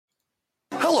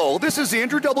Hello, this is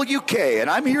Andrew WK, and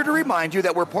I'm here to remind you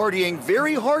that we're partying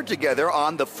very hard together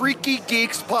on the Freaky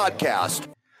Geeks podcast.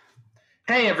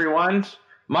 Hey everyone,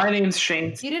 my name's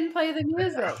Shane. You didn't play the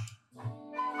music.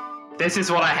 This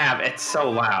is what I have. It's so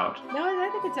loud. No, I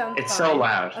think it sounds It's fine. so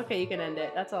loud. Okay, you can end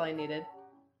it. That's all I needed.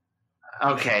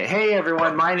 Okay, hey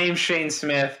everyone, my name's Shane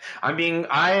Smith. I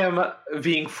am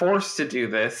being forced to do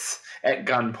this at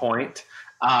gunpoint.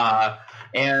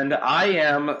 And I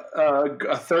am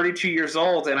 32 years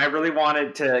old, and I really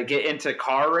wanted to get into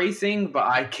car racing, but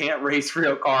I can't race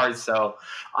real cars, so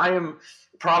I am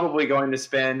probably going to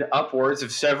spend upwards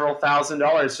of several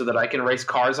 $1,000s so that I can race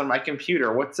cars on my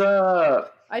computer. What's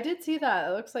up? I did see that.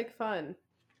 It looks like fun.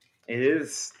 It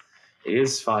is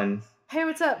fun. Hey,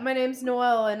 what's up? My name's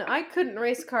Noelle, and I couldn't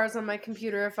race cars on my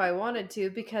computer if I wanted to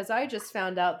because I just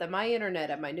found out that my internet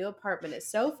at my new apartment is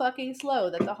so fucking slow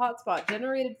that the hotspot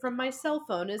generated from my cell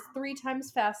phone is 3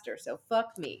 times faster, so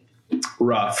fuck me.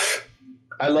 Rough.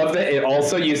 I love that it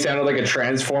also, you sounded like a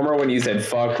transformer when you said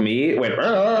fuck me. It went,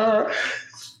 "Arr!"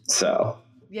 So.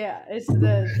 Yeah, it's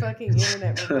the fucking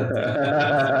internet.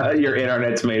 Your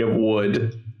internet's made of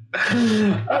wood.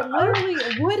 It literally,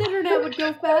 wood internet would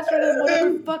go faster than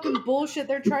whatever fucking bullshit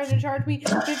they're trying to charge me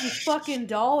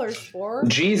 $50 for.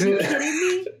 Jesus. Are you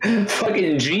kidding me?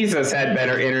 Fucking Jesus had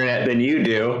better internet than you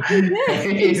do. He did.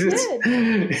 He did.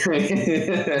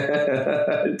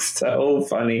 It's so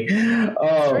funny.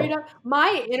 Straight up,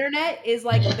 my internet is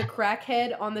like the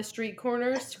crackhead on the street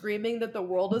corner screaming that the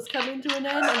world is coming to an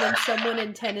end, and then someone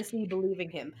in Tennessee believing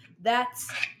him. That's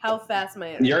how fast my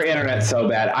internet. Your internet's so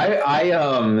bad.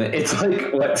 It's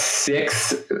like what,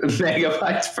 6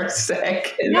 megabytes per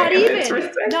second? Not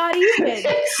even.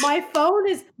 My phone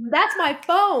is. That's my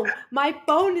phone. My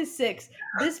phone is 6.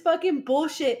 This fucking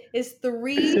bullshit is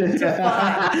 3 to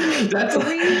 5. That's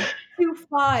 3 to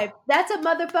 5. That's a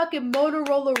motherfucking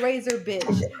Motorola Razr,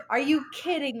 bitch. Are you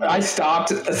kidding me? I stopped.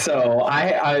 So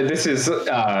I this is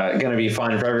going to be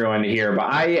fun for everyone to hear, but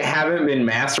I haven't been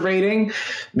masturbating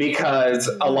because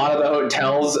a lot of the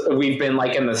hotels we've been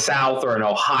like in the South or in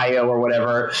Ohio or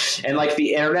whatever, and like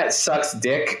the internet sucks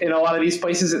dick in a lot of these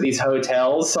places at these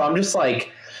hotels. So I'm just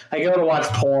like, I go to watch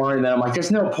porn, and then I'm like,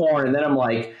 there's no porn, and then I'm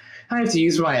like, I have to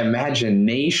use my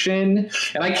imagination,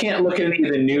 and I can't look at any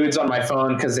of the nudes on my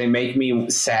phone because they make me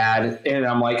sad, and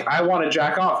I'm like, I want to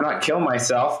jack off, not kill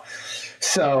myself.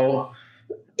 So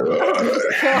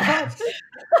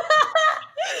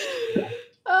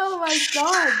Oh my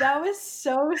god, that was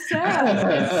so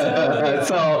sad.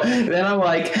 So then I'm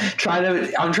like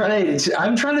I'm trying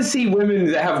to see women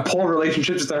that have poor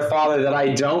relationships with their father that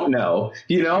I don't know,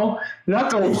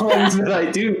 not the ones that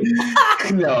I do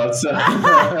know.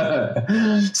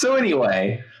 So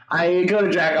anyway, I go to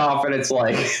jack off, and it's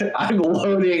like I'm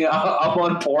loading up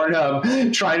on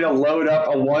Pornhub, trying to load up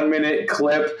a 1-minute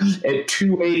clip at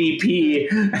 280p.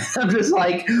 I'm just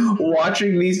like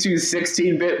watching these two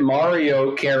 16-bit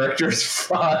Mario characters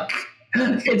fuck.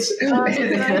 It's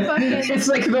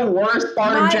like the worst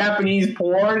part of Japanese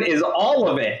porn is all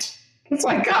of it. It's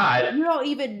like, God. You don't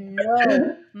even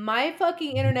know. My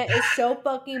fucking internet is so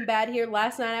fucking bad here.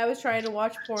 Last night I was trying to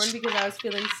watch porn because I was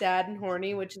feeling sad and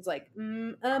horny, which is like,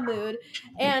 a mood.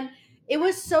 And it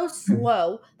was so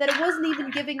slow that it wasn't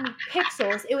even giving me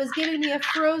pixels. It was giving me a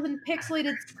frozen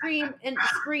pixelated screen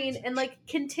and like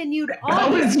continued on. I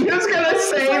was just gonna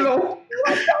say the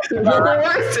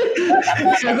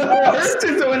worst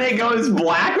is when it goes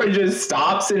black or just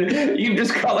stops and you've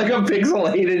just got like a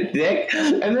pixelated dick,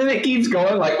 and then it keeps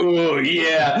going like, oh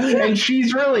yeah, and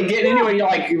she's really getting into it. You're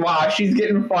like, wow, she's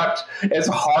getting fucked as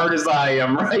hard as I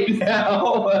am right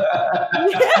now.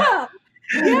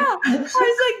 Yeah, I was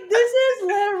like, this is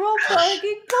literal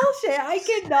fucking bullshit. I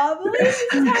cannot believe this is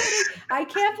happening. I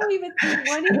can't believe it's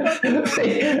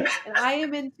 2014 and I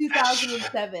am in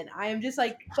 2007. I am just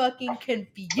like fucking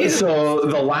confused. So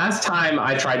the last time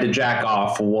I tried to jack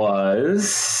off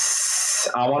was,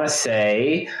 I want to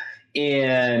say,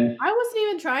 I wasn't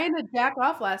even trying to jack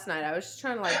off last night. I was just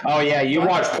trying to like. Oh yeah, you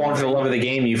watch porn for the love of the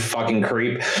game, you fucking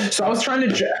creep. So I was trying to.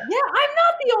 Yeah, I'm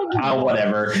not the only one.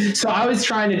 Whatever. So I was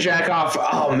trying to jack off.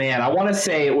 Oh man, I want to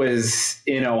say it was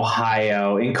in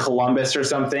Ohio, in Columbus or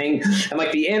something, and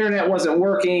like the internet wasn't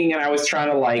working, and I was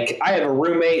trying to like. I have a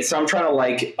roommate, so I'm trying to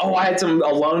like. Oh, I had some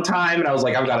alone time, and I was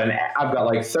like, I've got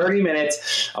like 30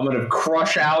 minutes. I'm gonna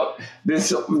crush out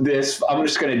this. I'm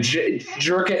just gonna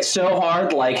jerk it so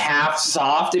hard, like half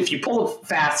soft. If you pull it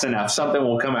fast enough, something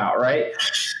will come out, right?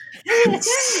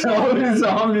 So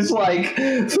I'm just like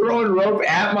throwing rope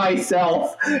at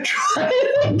myself, trying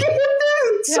to get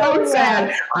this It's so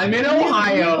sad. I'm in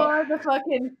Ohio. You are the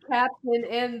fucking captain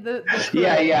and the crew.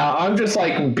 Yeah. I'm just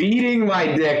like beating my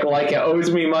dick like it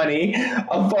owes me money.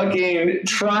 I'm fucking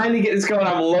trying to get this going.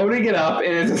 I'm loading it up,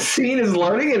 and the scene is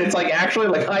loading, and it's like actually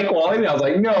like high quality. And I was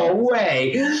like, no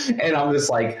way. And I'm just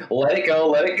like, let it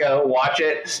go, watch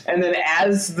it. And then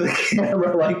as the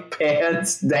camera like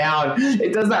pans down,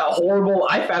 it does that horrible.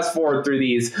 I fast forward through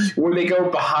these where they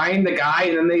go behind the guy,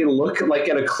 and then they look like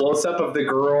at a close up of the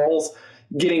girls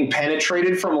getting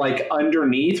penetrated from like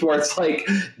underneath, where it's like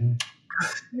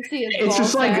it's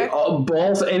just like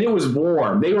balls, and it was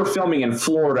warm. They were filming in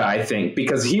Florida, I think,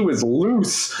 because he was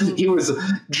loose. He was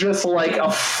just like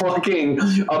a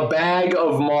bag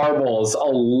of marbles, a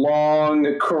long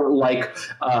like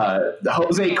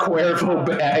Jose Cuervo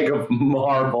bag of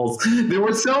marbles. There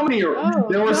were so many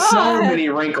so many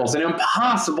wrinkles, an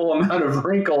impossible amount of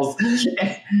wrinkles.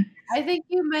 I think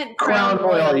you meant Crown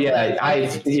Royal. Yeah,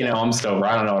 I'm sober.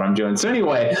 I don't know what I'm doing. So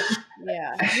anyway,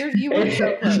 yeah, you were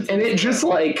so close. And it just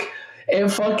like it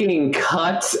fucking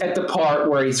cuts at the part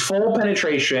where he's full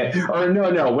penetration, or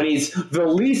no, when he's the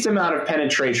least amount of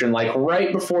penetration, like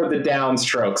right before the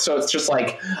downstroke. So it's just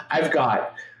like I've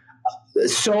got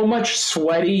so much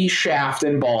sweaty shaft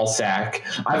and ball sack.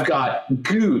 I've got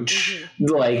gooch,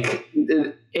 like.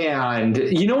 And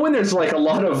you know when there's like a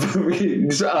lot of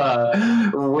wrinkles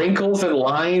and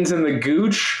lines in the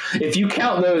gooch? If you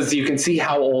count those, you can see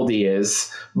how old he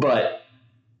is. But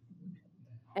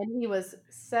and he was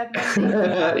 70.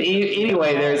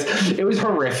 Anyway, it was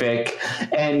horrific,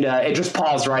 and it just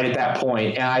paused right at that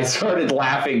point, and I started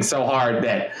laughing so hard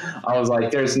that I was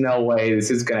like, "There's no way this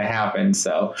is going to happen."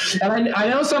 So, and I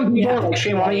know some people are like,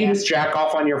 "Shane, why don't you just jack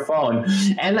off on your phone?"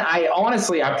 And I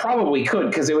honestly probably could,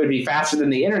 because it would be faster than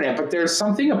the internet. But there's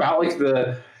something about like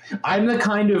I'm the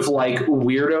kind of like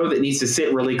weirdo that needs to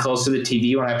sit really close to the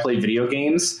TV when I play video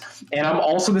games, and I'm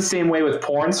also the same way with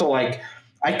porn. So like.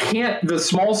 I can't, the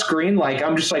small screen, like,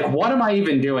 I'm just like, what am I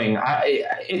even doing?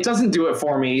 It doesn't do it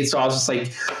for me. So I was just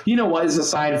like, you know what, is a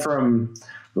sign from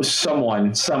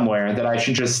someone somewhere that I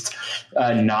should just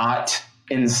not.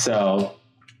 And so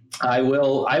I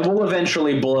will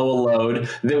eventually blow a load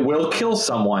that will kill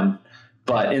someone.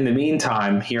 But in the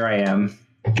meantime, here I am.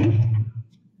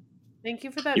 Thank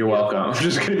you for that. You're welcome. I'm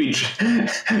just going to be...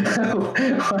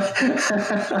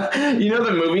 You know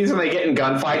the movies when they get in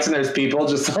gunfights and there's people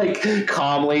just like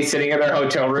calmly sitting in their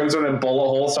hotel rooms when the bullet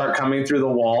holes start coming through the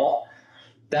wall?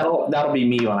 That'll be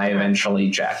me when I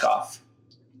eventually jack off.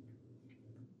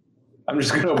 I'm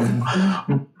just going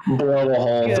to blow a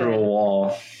hole through a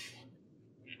wall.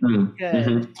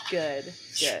 Good.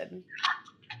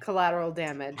 Collateral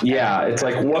damage. Yeah, it's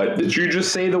like, what? Did you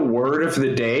just say the word of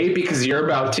the day? Because you're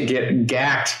about to get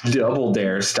gacked Double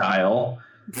Dare style.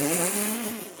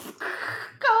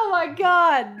 Oh my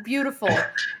god, beautiful.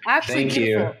 Actually, Thank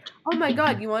beautiful. you. Oh my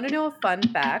god, you want to know a fun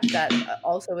fact that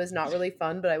also is not really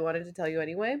fun, but I wanted to tell you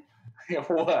anyway?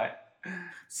 What?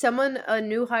 Someone, a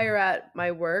new hire at my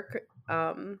work,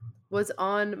 was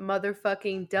on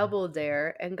motherfucking Double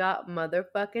Dare and got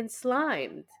motherfucking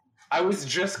slimed. I was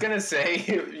just going to say,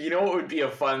 you know what would be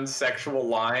a fun sexual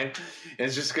line?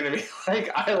 It's just going to be like,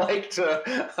 I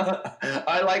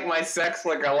like my sex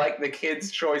like I like the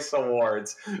Kids' Choice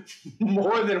Awards.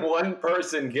 More than one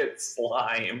person gets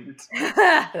slimed.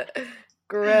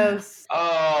 Gross.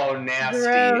 Oh, nasty.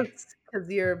 Gross. Because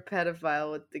you're a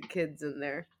pedophile with the kids in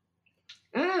there.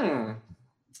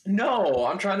 No,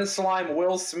 I'm trying to slime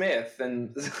Will Smith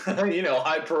and,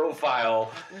 high-profile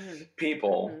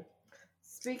people. Mm-hmm.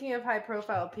 Speaking of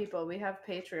high-profile people, we have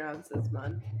Patreons this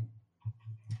month.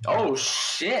 Oh,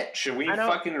 shit. Should we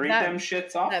fucking read them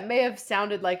shits off? That may have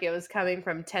sounded like it was coming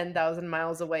from 10,000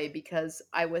 miles away because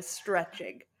I was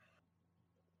stretching.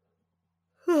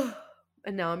 And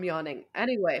now I'm yawning.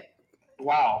 Anyway.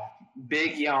 Wow.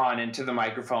 Big yawn into the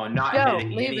microphone. Not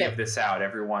editing any of this out,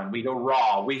 everyone. We go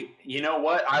raw. You know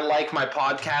what? I like my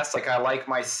podcast like I like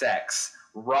my sex.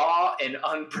 Raw and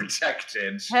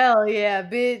unprotected. Hell yeah,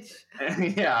 bitch.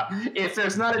 Yeah. If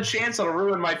there's not a chance it'll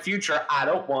ruin my future, I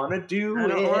don't want to do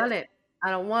it. I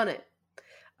don't want it.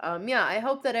 I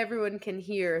hope that everyone can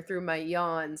hear through my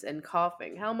yawns and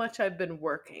coughing how much I've been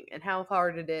working and how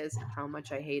hard it is and how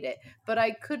much I hate it. But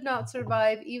I could not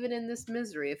survive even in this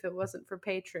misery if it wasn't for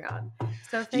Patreon.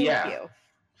 So thank you.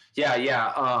 Yeah.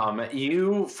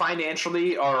 You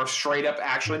financially are straight up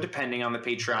actually depending on the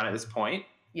Patreon at this point.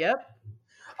 Yep.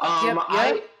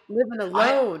 Yep. Living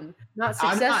alone, not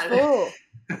successful.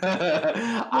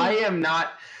 I am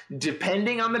not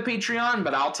depending on the Patreon,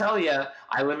 but I'll tell you,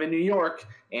 I live in New York,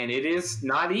 and it is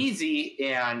not easy,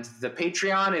 and the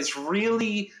Patreon is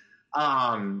really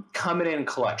coming in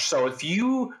clutch. So if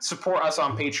you support us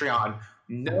on Patreon,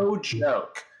 no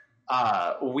joke,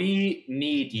 we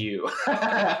need you.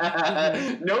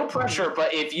 No pressure,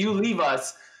 but if you leave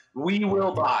us, we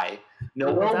will die.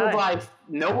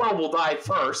 Noah will die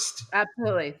first.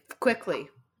 Absolutely. Quickly.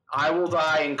 I will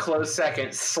die in close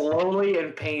second, slowly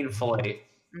and painfully.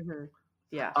 Mm-hmm.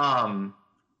 Yeah.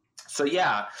 So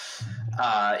yeah.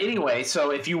 Anyway,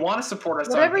 so if you want to support us,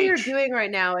 whatever you're doing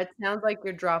right now, it sounds like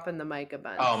you're dropping the mic a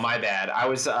bunch. Oh, my bad. I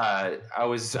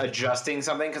was adjusting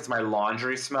something because my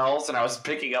laundry smells, and I was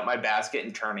picking up my basket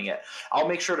and turning it. I'll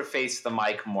make sure to face the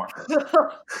mic more.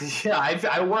 Yeah,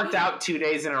 I worked out 2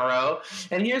 days in a row,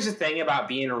 and here's the thing about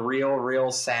being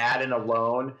real sad and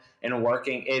alone and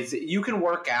working is you can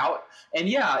work out, and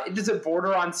yeah, does it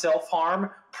border on self-harm?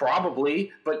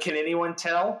 Probably, but can anyone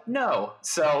tell? No.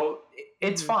 So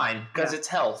it's fine because it's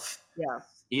health. Yeah.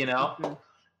 You know? Mm-hmm.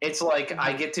 It's like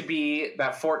I get to be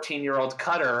that 14-year-old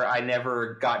cutter I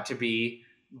never got to be,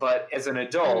 but as an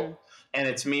adult, and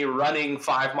it's me running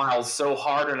 5 miles so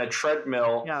hard on a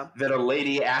treadmill that a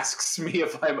lady asks me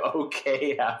if I'm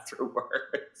okay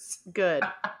afterwards. Good.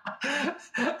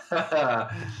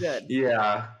 Good.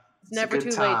 Yeah. It's never too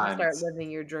late to start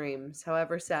living your dreams,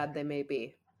 however sad they may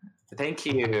be. Thank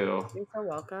you. You're so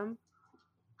welcome.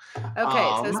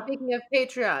 Okay, so speaking of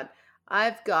Patreon,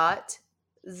 I've got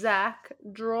Zach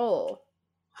Droll.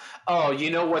 Oh,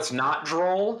 you know what's not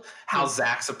droll? How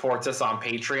Zach supports us on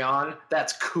Patreon.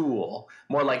 That's cool.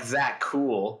 More like Zach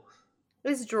cool.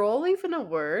 Is droll even a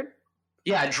word?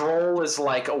 Yeah, droll is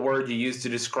like a word you use to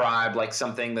describe like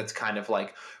something that's kind of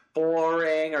like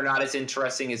boring or not as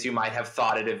interesting as you might have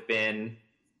thought it have been.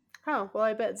 Oh, well,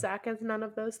 I bet Zach has none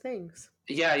of those things.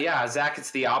 Yeah. Zach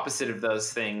is the opposite of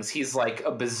those things. He's like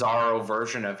a bizarro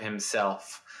version of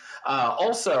himself.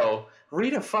 Also,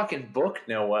 read a fucking book,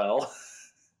 Noelle.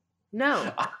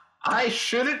 No. I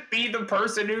shouldn't be the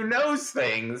person who knows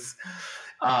things.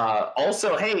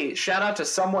 Also, hey, shout out to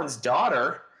someone's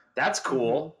daughter. That's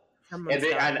cool.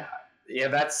 And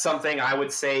that's something I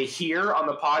would say here on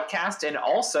the podcast and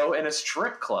also in a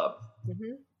strip club.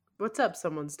 Mm-hmm. What's up,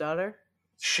 someone's daughter?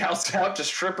 Shouts out to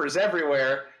strippers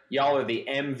everywhere. Y'all are the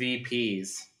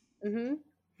MVPs. Mm-hmm.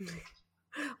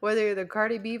 Whether you're the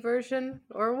Cardi B version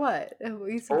or what,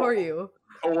 we support you.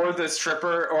 Or the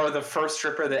stripper, or the first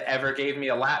stripper that ever gave me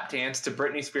a lap dance to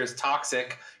Britney Spears'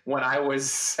 Toxic when I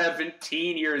was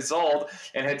 17 years old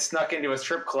and had snuck into a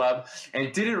strip club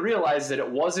and didn't realize that it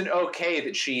wasn't okay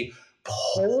that she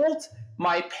pulled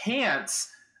my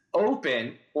pants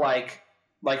open, like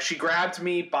she grabbed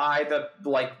me by the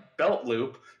belt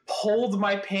loop, pulled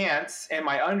my pants and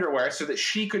my underwear so that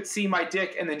she could see my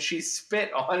dick, and then she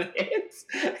spit on it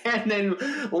and then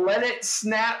let it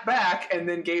snap back and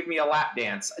then gave me a lap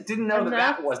dance. I didn't know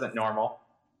that wasn't normal.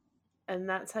 And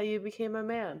that's how you became a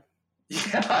man.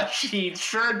 Yeah, she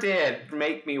sure did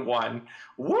make me one.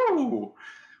 Woo!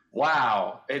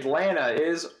 Wow. Atlanta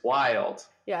is wild.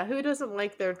 Yeah, who doesn't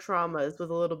like their traumas with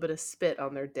a little bit of spit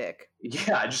on their dick?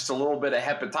 Yeah, just a little bit of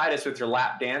hepatitis with your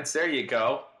lap dance. There you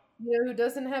go. You know who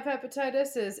doesn't have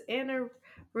hepatitis is Anna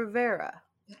Rivera.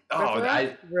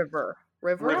 Rivera.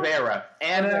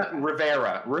 Anna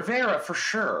Rivera. Rivera for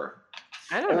sure.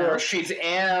 I don't know. Or she's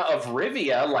Anna of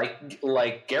Rivia,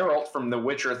 like Geralt from The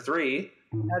Witcher 3.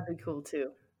 That'd be cool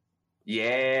too.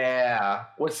 Yeah.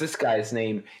 What's this guy's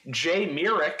name? Jay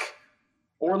Myrick.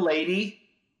 Or lady.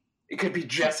 It could be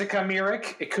Jessica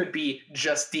Myrick. It could be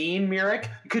Justine Myrick.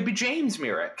 It could be James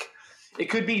Myrick.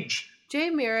 It could be Jay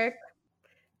Myrick.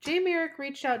 Jay Myrick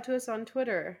reached out to us on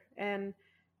Twitter, and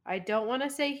I don't want to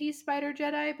say he's Spider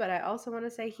Jedi, but I also want to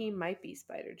say he might be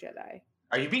Spider Jedi.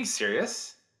 Are you being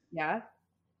serious? Yeah.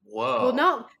 Whoa.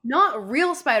 Well, not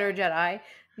real Spider Jedi.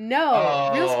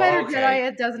 No, real Spider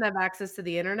Jedi doesn't have access to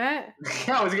the internet.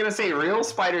 Yeah, I was gonna say real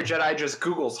Spider Jedi just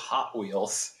Googles Hot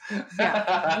Wheels.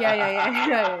 Yeah.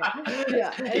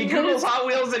 He Googles Hot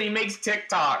Wheels and he makes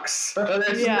TikToks.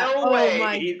 There's no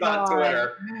way he's on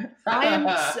Twitter.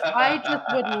 I just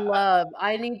would love.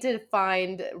 I need to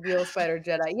find real Spider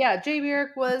Jedi. Yeah, Jay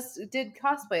Myrick did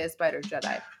cosplay as Spider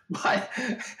Jedi.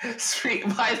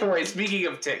 By the way, speaking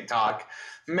of TikTok,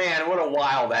 man, what a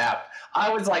wild app. I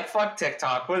was like, fuck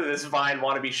TikTok. What is this Vine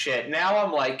wannabe shit? Now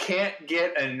I'm like, can't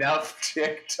get enough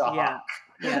TikTok.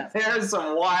 Yeah. There's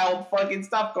some wild fucking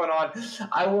stuff going on.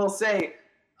 I will say,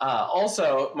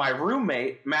 also, my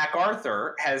roommate,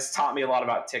 MacArthur, has taught me a lot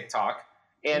about TikTok.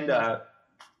 And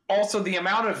also, the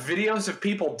amount of videos of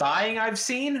people dying I've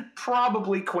seen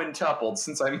probably quintupled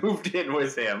since I moved in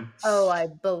with him. Oh, I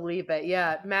believe it.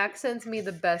 Yeah. Mac sends me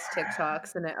the best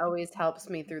TikToks, and it always helps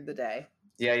me through the day.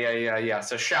 Yeah.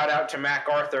 So shout out to Mac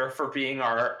Arthur for being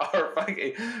our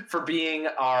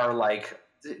like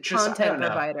just content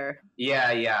provider.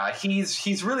 Yeah.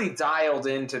 He's really dialed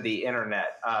into the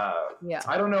internet. Yeah.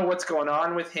 I don't know what's going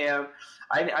on with him.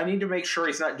 I need to make sure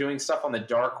he's not doing stuff on the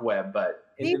dark web, but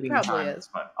in He the meantime, probably is. it's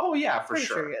fun. Oh yeah, for Pretty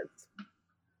sure. he is.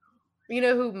 You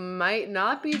know who might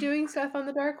not be doing stuff on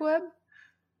the dark web?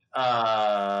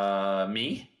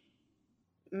 Me?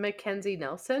 Mackenzie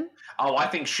Nelson. Oh, I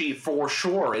think she for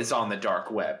sure is on the dark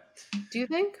web. Do you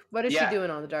think? What is she doing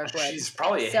on the dark web? She's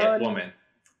probably a hit woman.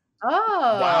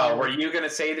 Oh. Wow. Were you going to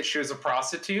say that she was a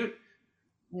prostitute?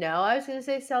 No, I was going to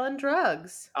say selling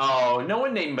drugs. Oh, no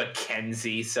one named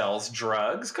Mackenzie sells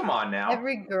drugs. Come on now.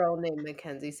 Every girl named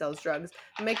Mackenzie sells drugs.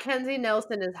 Mackenzie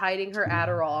Nelson is hiding her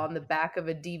Adderall on the back of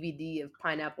a DVD of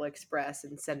Pineapple Express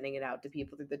and sending it out to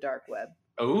people through the dark web.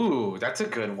 Ooh, that's a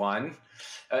good one.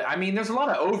 I mean, there's a lot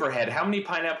of overhead. How many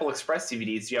Pineapple Express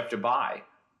DVDs do you have to buy?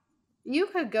 You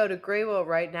could go to Graywell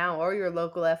right now or your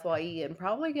local FYE and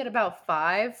probably get about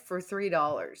 5 for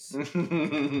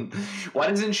 $3. Why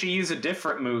doesn't she use a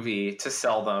different movie to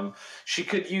sell them? She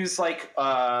could use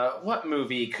what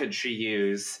movie could she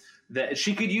use?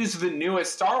 She could use the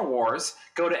newest Star Wars,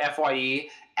 go to FYE,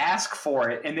 ask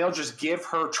for it, and they'll just give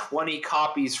her 20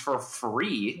 copies for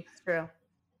free. That's true.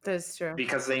 That's true.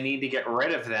 Because they need to get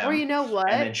rid of them. Or you know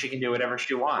what? And then she can do whatever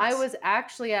she wants. I was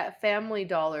actually at Family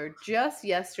Dollar just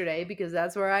yesterday because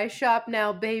that's where I shop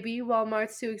now, baby.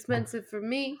 Walmart's too expensive for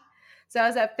me. So I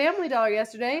was at Family Dollar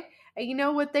yesterday, and you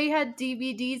know what they had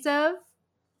DVDs of?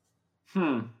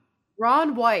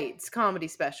 Ron White's comedy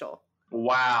special.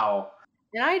 Wow.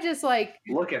 And I just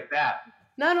look at that.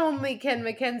 Not only can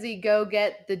Mackenzie go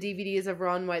get the DVDs of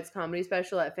Ron White's comedy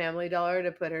special at Family Dollar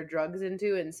to put her drugs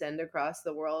into and send across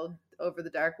the world over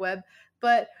the dark web,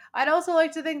 but I'd also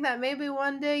like to think that maybe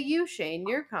one day you, Shane,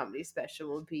 your comedy special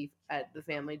will be at the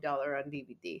Family Dollar on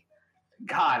DVD.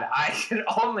 God, I can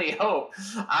only hope.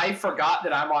 I forgot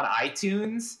that I'm on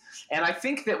iTunes, and I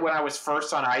think that when I was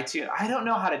first on iTunes, I don't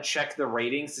know how to check the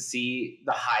ratings to see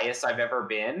the highest I've ever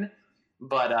been,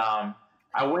 but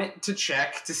I went to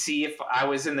check to see if I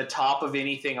was in the top of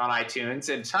anything on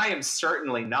iTunes, and I am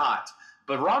certainly not.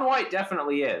 But Ron White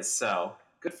definitely is, so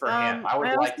good for him.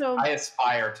 I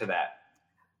aspire to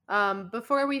that.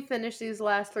 Before we finish these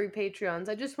last 3 Patreons,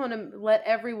 I just want to let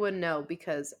everyone know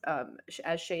because,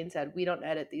 as Shane said, we don't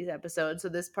edit these episodes, so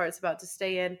this part's about to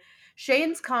stay in.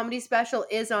 Shane's comedy special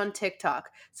is on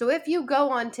TikTok. So if you go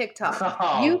on TikTok,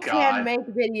 can make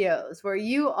videos where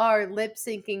you are lip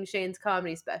syncing Shane's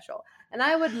comedy special. And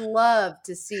I would love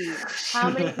to see how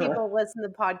many people listen to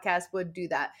the podcast would do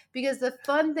that. Because the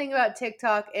fun thing about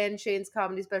TikTok and Shane's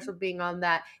comedy special being on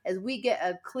that is we get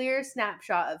a clear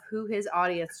snapshot of who his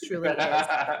audience truly is.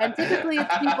 And typically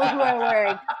it's people who are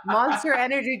wearing Monster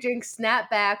Energy drink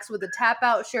snapbacks with a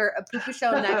tap-out shirt, a puka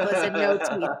shell necklace, and no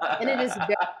teeth. And it is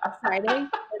very exciting,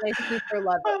 and I super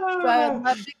love it. So I would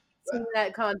love to see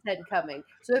that content coming.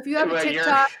 So if you have a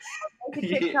TikTok,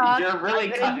 you're really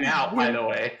cutting out, by the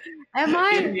way. Am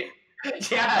I?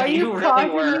 Yeah, are you really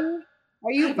were.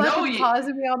 Are you fucking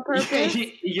pausing me on purpose?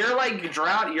 You're like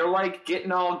drowned. You're like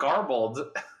getting all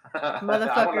garbled.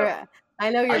 Motherfucker. I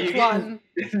know you're plotting.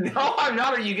 No, I'm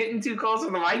not. Are you getting too close to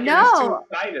the mic? No, you're too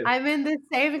excited. I'm in the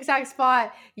same exact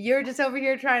spot. You're just over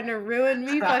here trying to ruin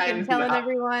me, fucking telling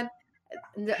everyone.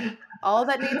 All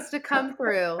that needs to come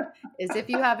through is if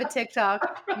you have a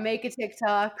TikTok, make a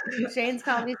TikTok. Shane's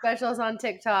comedy special is on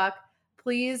TikTok.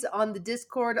 Please, on the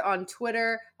Discord, on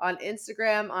Twitter, on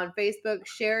Instagram, on Facebook,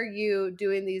 share you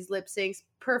doing these lip syncs,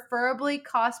 preferably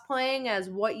cosplaying as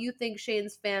what you think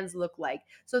Shane's fans look like.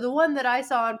 So the one that I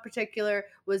saw in particular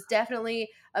was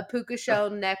definitely a puka shell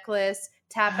necklace,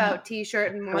 tap-out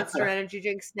t-shirt, and Monster Energy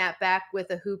drink snapback with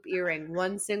a hoop earring,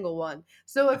 one single one.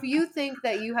 So if you think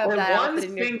that you have that outfit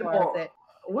in your closet,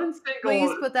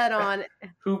 please put that on.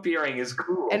 Hoop earring is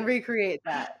cool. And recreate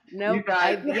that. Nope.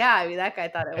 That guy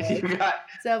thought it was.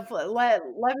 So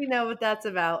let me know what that's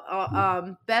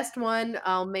about. Best one,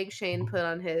 I'll make Shane put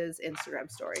on his Instagram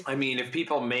story. I mean, if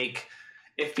people make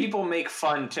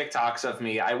fun TikToks of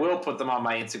me, I will put them on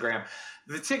my Instagram.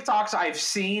 The TikToks I've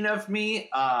seen of me,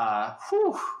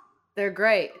 they're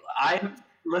great.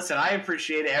 Listen, I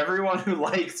appreciate everyone who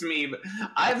likes me, but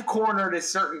I've cornered a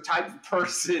certain type of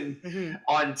person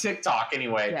on TikTok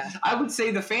anyway. Yeah. I would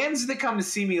say the fans that come to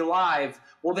see me live,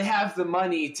 well, they have the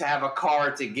money to have a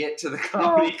car to get to the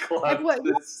comedy club.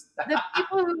 The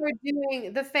people who are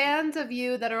doing, the fans of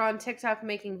you that are on TikTok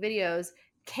making videos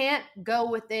can't go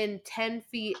within 10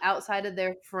 feet outside of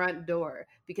their front door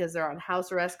because they're on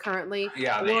house arrest currently.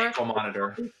 Yeah, the ankle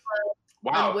monitor.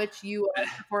 in Wow. which you are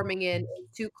performing in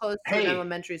is too close to an Hey,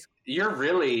 elementary school. you're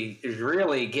really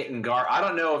getting I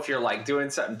don't know if you're like doing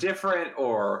something different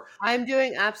or I'm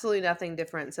doing absolutely nothing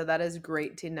different, so that is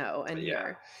great to know and yeah,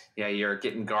 hear. yeah, you're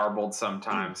getting garbled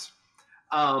sometimes.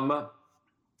 Um,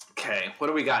 okay, what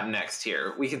do we got next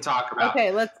here? We can talk about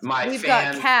Okay, we've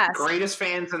got Cass. greatest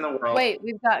fans in the world. Wait,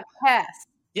 we've got Cass.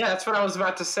 Yeah, that's what I was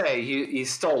about to say. You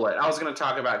stole it. I was going to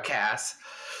talk about Cass.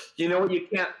 You know what? You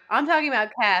can't. I'm talking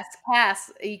about Cass.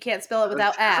 Cass, you can't spell it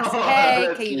without ass. Hey,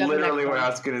 That's okay, you got the literally next what one. I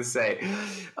was going to say.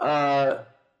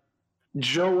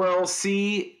 Joel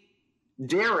C.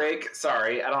 Derek.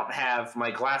 Sorry, I don't have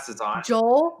my glasses on.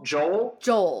 Joel. Joel.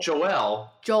 Joel.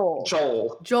 Joel. Joel.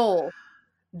 Joel. Joel.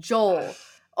 Joel.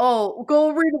 Oh,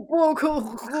 go read a book.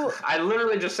 I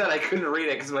literally just said I couldn't read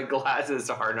it because my glasses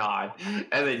are on,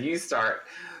 and then you start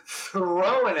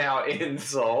throwing out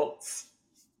insults.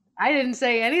 I didn't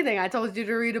say anything. I told you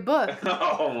to read a book.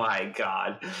 Oh my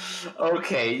god.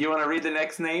 Okay, you want to read the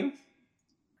next name?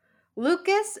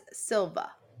 Lucas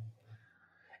Silva.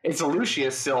 It's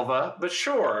Lucius Silva, but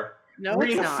sure. No,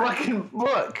 read it's a not. fucking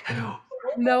book.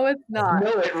 No, it's not.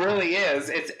 No, it really is.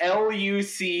 It's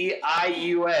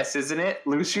Lucius, isn't it?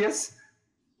 Lucius?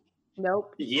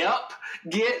 Nope. Yep.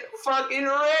 Get fucking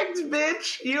wrecked,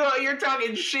 bitch. You're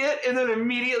talking shit and then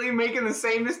immediately making the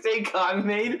same mistake I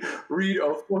made. Read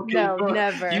a fucking book.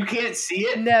 Never. You can't see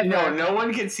it? Never. No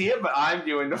one can see it, but I'm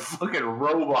doing the fucking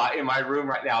robot in my room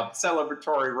right now.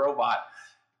 Celebratory robot.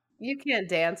 You can't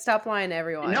dance. Stop lying to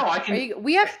everyone. No, I can.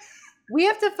 We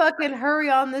have to fucking hurry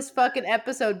on this fucking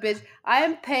episode, bitch. I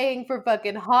am paying for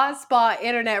fucking hotspot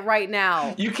internet right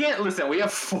now. You can't listen. We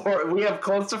have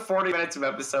close to 40 minutes of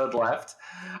episode left,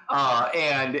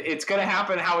 and it's gonna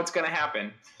happen how it's gonna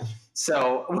happen.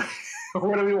 So,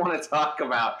 what do we want to talk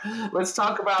about? Let's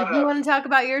talk about. Do you want to talk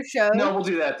about your show? No, we'll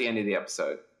do that at the end of the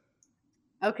episode.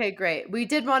 Okay, great. We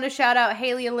did want to shout out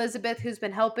Haley Elizabeth, who's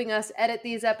been helping us edit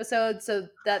these episodes so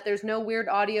that there's no weird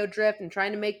audio drift and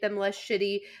trying to make them less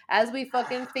shitty as we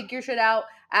fucking figure shit out.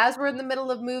 As we're in the middle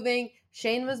of moving,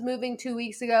 Shane was moving 2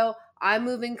 weeks ago. I'm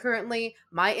moving currently.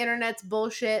 My internet's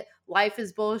bullshit. Life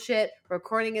is bullshit.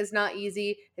 Recording is not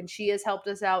easy. And she has helped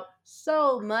us out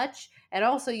so much. And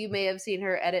also, you may have seen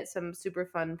her edit some super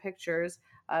fun pictures.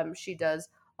 She does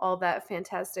all that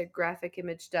fantastic graphic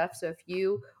image stuff. So if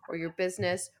you or your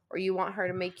business or you want her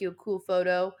to make you a cool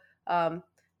photo,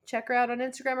 check her out on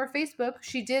Instagram or Facebook.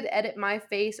 She did edit my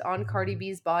face on Cardi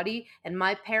B's body, and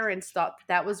my parents thought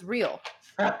that was real.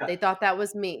 They thought that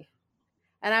was me.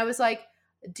 And I was like,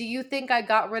 do you think I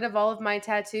got rid of all of my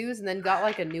tattoos and then got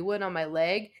like a new one on my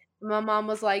leg? And my mom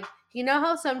was like, you know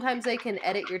how sometimes they can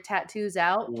edit your tattoos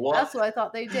out? What? That's what I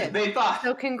thought they did. They thought.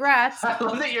 So congrats. I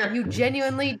love that You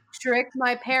genuinely tricked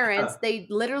my parents.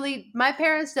 My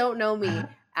parents don't know me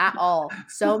at all.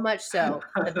 So much so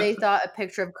that they thought a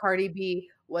picture of Cardi B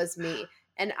was me.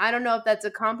 And I don't know if that's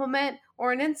a compliment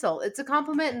or an insult. It's a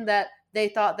compliment in that they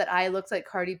thought that I looked like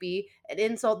Cardi B, an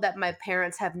insult that my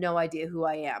parents have no idea who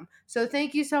I am. So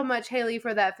thank you so much, Haley,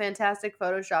 for that fantastic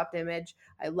Photoshopped image.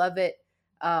 I love it.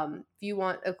 If you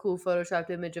want a cool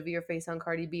Photoshopped image of your face on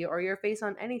Cardi B or your face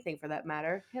on anything for that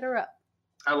matter, hit her up.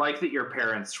 I like that your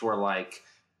parents were like,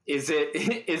 is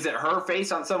it her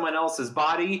face on someone else's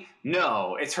body?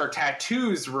 No, it's her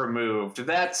tattoos removed.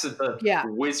 That's the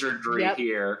wizardry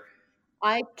here.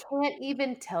 I can't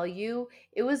even tell you.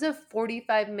 It was a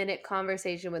 45-minute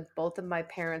conversation with both of my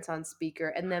parents on speaker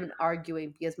and them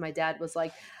arguing because my dad was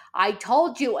like, I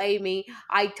told you, Amy.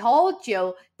 I told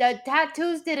you. The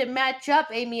tattoos didn't match up,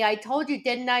 Amy. I told you,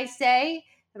 didn't I say?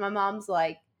 And my mom's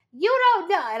like, you don't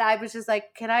know. And I was just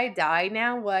like, can I die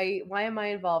now? Why am I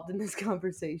involved in this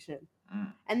conversation?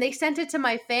 And they sent it to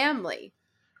my family.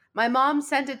 My mom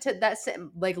sent it to that,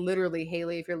 like literally,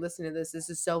 Haley, if you're listening to this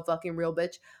is so fucking real,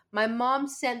 bitch. My mom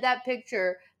sent that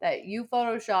picture that you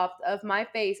photoshopped of my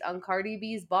face on Cardi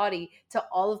B's body to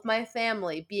all of my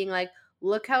family, being like,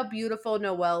 look how beautiful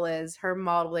Noelle is. Her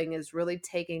modeling is really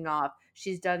taking off.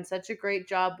 She's done such a great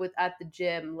job at the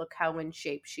gym. Look how in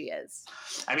shape she is.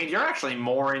 I mean, you're actually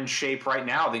more in shape right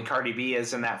now than Cardi B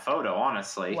is in that photo,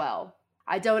 honestly. Well,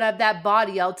 I don't have that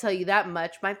body, I'll tell you that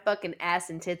much. My fucking ass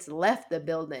and tits left the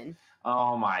building.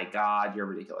 Oh my God, you're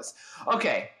ridiculous.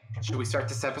 Okay, should we start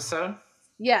this episode?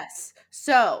 Yes.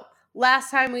 So,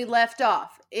 last time we left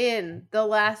off in The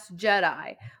Last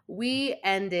Jedi, we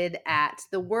ended at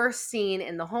the worst scene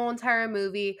in the whole entire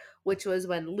movie, which was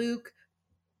when Luke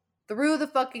threw the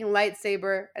fucking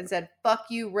lightsaber and said, fuck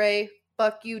you, Rey,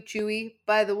 fuck you, Chewie.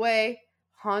 By the way,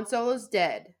 Han Solo's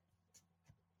dead.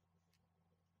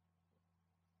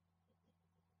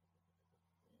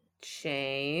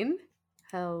 Shane?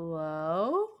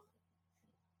 Hello?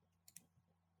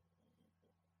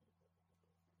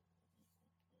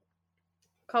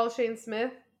 Call Shane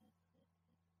Smith.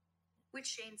 Which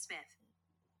Shane Smith?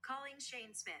 Calling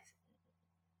Shane Smith.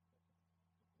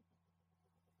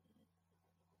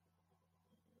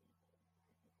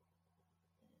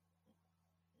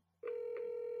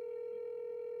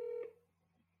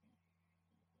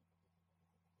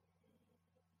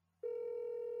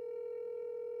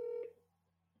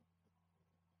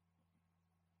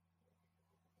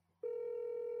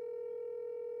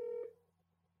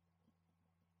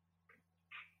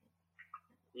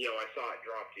 Yo, I saw it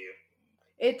dropped you.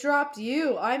 It dropped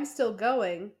you. I'm still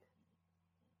going.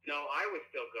 No, I was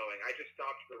still going. I just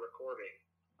stopped the recording.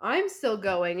 I'm still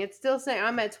going. It's still saying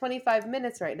I'm at 25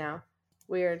 minutes right now.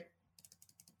 Weird.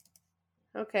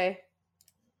 Okay.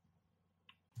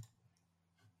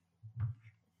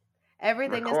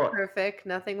 Everything is perfect.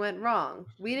 Nothing went wrong.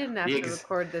 We didn't have to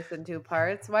record this in 2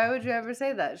 parts. Why would you ever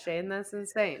say that, Shane? That's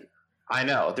insane. I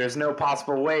know. There's no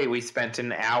possible way we spent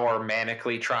an hour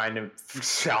manically trying to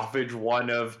salvage one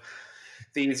of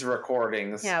these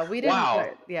recordings. Yeah, we didn't. Wow.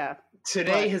 Yeah.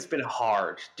 Today has been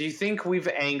hard. Do you think we've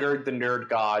angered the nerd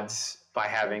gods by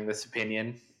having this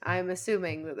opinion? I'm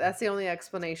assuming that's the only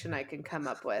explanation I can come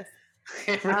up with.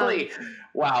 Really?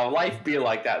 Wow, life be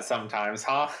like that sometimes,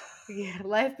 huh? Yeah,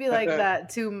 life be like that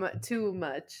too much,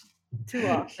 too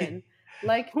often.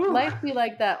 Life be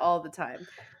like that all the time.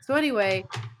 So anyway,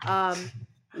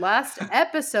 last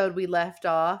episode we left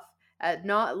off at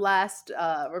not last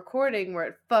recording where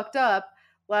it fucked up.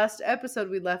 Last episode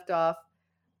we left off,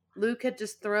 Luke had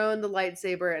just thrown the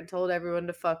lightsaber and told everyone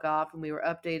to fuck off, and we were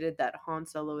updated that Han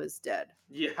Solo is dead.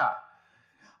 Yeah.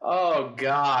 Oh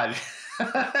God,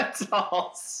 that's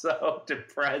all so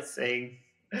depressing.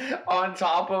 On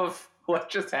top of what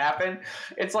just happened,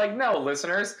 it's like, no,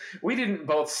 listeners, we didn't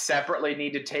both separately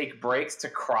need to take breaks to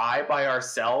cry by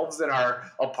ourselves in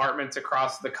our apartments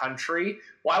across the country.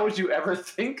 Why would you ever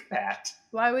think that?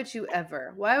 Why would you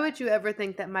ever? Why would you ever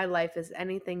think that my life is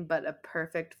anything but a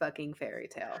perfect fucking fairy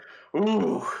tale?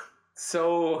 Ooh,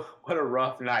 so what a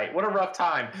rough night. What a rough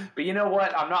time. But you know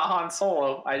what? I'm not Han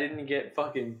Solo. I didn't get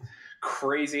fucking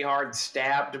crazy hard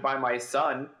stabbed by my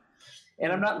son.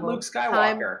 And I'm not Luke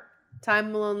Skywalker.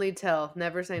 Time will only tell.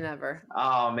 Never say never.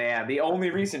 Oh, man. The only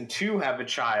reason to have a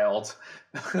child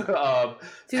to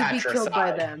be killed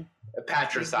by them.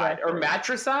 Patricide. Exactly. Or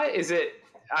matricide? Is it?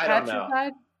 I don't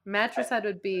know. Matricide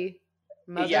would be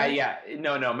mother. Yeah.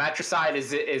 No. Matricide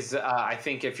is I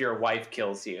think if your wife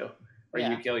kills you or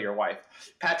you kill your wife.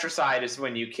 Patricide is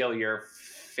when you kill your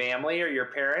family or your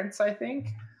parents, I think.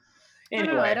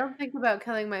 Anyway. I don't think about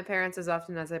killing my parents as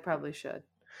often as I probably should.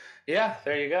 Yeah,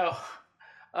 there you go.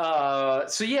 We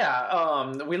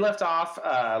left off.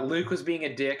 Luke was being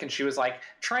a dick, and she was like,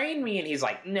 "Train me," and he's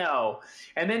like, "No."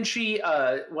 And then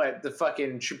the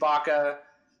fucking Chewbacca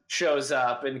shows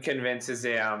up and convinces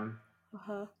him.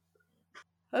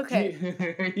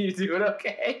 Okay. You doing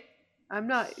okay? I'm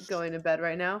not going to bed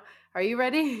right now. Are you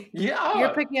ready? Yeah.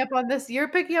 You're picking up on this. You're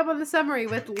picking up on the summary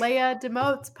with Leia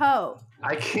demotes Poe.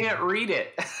 I can't read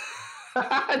it.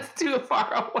 It's too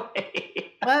far away.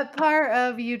 What part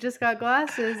of you just got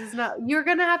glasses is not... You're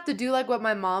going to have to do like what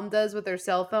my mom does with her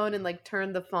cell phone and like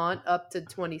turn the font up to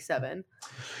 27.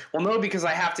 Well, no, because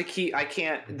I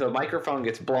can't... The microphone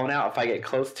gets blown out if I get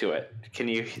close to it. Can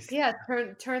you... Yeah,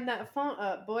 turn that font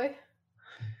up, boy.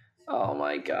 Oh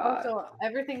my God. Also,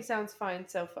 everything sounds fine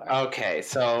so far. Okay,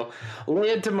 so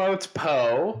Leia demotes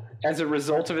Poe as a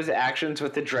result of his actions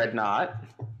with the Dreadnought.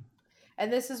 And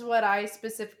this is what I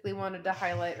specifically wanted to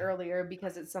highlight earlier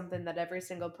because it's something that every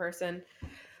single person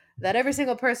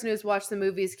who's watched the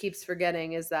movies keeps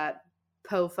forgetting is that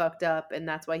Poe fucked up and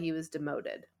that's why he was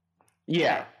demoted.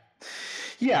 Yeah. Okay.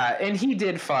 Yeah, and he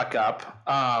did fuck up.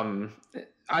 I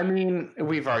mean,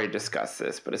 we've already discussed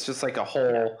this, but it's just like a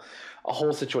whole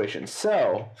situation.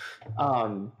 So,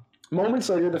 moments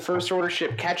later, the First Order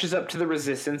ship catches up to the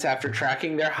Resistance after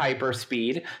tracking their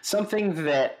hyperspeed, something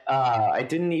that I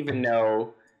didn't even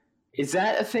know. Is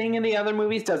that a thing in the other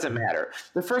movies? Doesn't matter.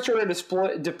 The First Order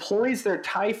deploys their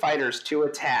TIE fighters to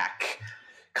attack.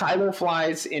 Kylo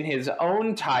flies in his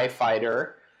own TIE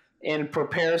fighter and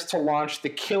prepares to launch the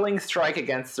killing strike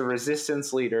against the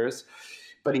Resistance leaders,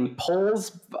 but he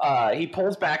pulls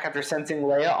back after sensing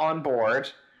Leia on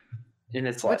board. And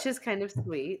it's like, which is kind of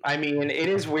sweet. I mean, it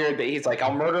is weird that he's like,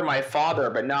 I'll murder my father,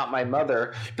 but not my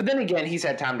mother. But then again, he's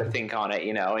had time to think on it,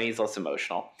 and he's less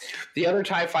emotional. The other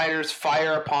TIE fighters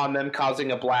fire upon them,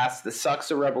 causing a blast that sucks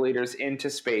the rebel leaders into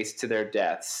space to their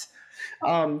deaths.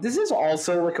 This is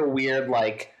also like a weird,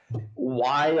 like,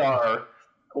 why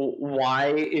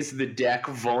is the deck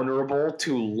vulnerable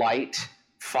to light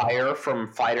fire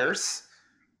from fighters?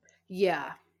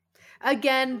 Yeah.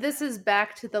 Again, this is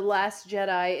back to The Last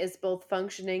Jedi is both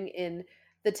functioning in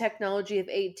the technology of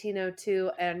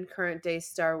 1802 and current day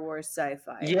Star Wars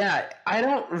sci-fi. Yeah, I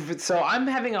don't. So I'm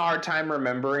having a hard time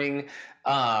remembering.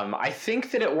 I think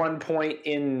that at one point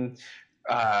in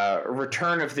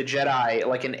Return of the Jedi,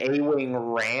 like an A-wing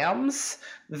rams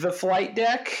the flight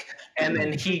deck, and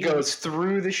then he goes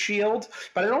through the shield.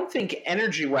 But I don't think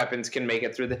energy weapons can make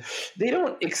it through the. They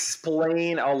don't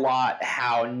explain a lot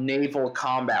how naval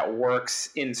combat works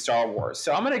in Star Wars.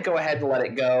 So I'm going to go ahead and let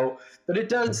it go. But it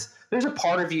does. There's a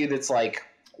part of you that's like,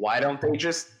 why don't they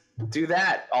just do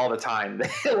that all the time?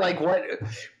 Like, what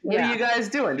Yeah. are you guys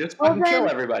doing? Just Well, fucking kill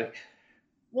everybody.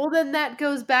 Well, then that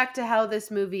goes back to how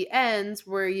this movie ends,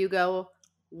 where you go,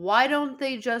 why don't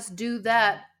they just do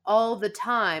that all the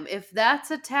time? If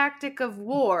that's a tactic of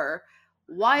war,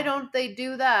 why don't they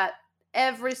do that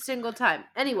every single time?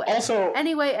 Anyway, Also,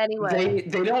 anyway.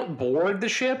 they don't board the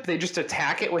ship. They just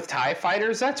attack it with TIE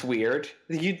fighters. That's weird.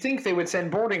 You'd think they would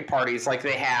send boarding parties like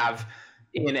they have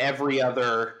in every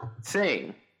other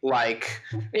thing. Like,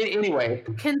 anyway,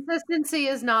 Consistency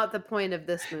is not the point of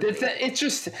this movie. it's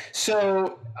just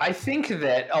so I think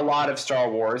that a lot of Star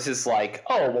Wars is like,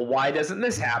 oh, well, why doesn't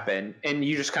this happen? And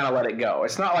you just kind of let it go.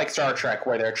 It's not like Star Trek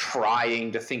where they're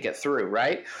trying to think it through,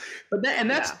 right? But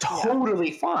that's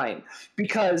totally fine,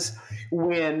 because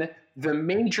when the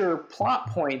major plot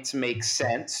points make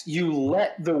sense, you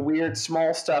let the weird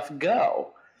small stuff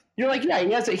go. You're like, yeah,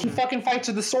 he fucking fights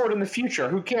with the sword in the future.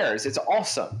 Who cares? It's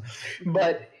awesome.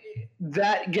 But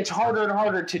that gets harder and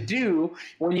harder to do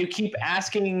when you keep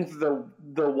asking the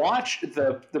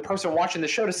person watching the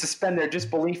show to suspend their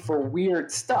disbelief for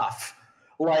weird stuff,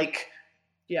 like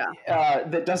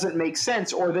that doesn't make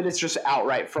sense, or that it's just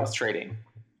outright frustrating.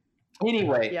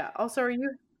 Anyway, Also,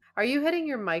 are you hitting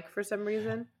your mic for some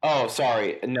reason? Oh,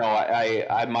 sorry. No,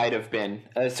 I might have been.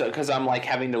 Because I'm like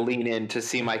having to lean in to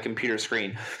see my computer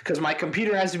screen. Because my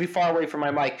computer has to be far away from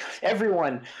my mic.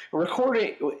 Everyone,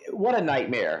 recording, what a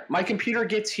nightmare. My computer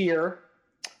gets here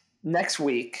next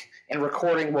week, and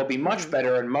recording will be much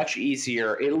better and much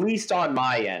easier, at least on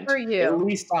my end. For you. At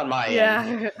least on my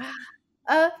end.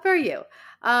 For you.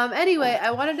 Anyway,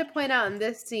 I wanted to point out in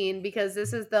this scene, because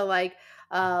this is the like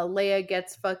Leia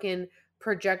gets fucking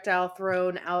projectile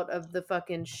thrown out of the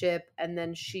fucking ship, and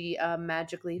then she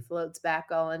magically floats back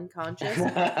all unconscious.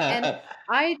 And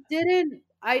I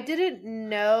didn't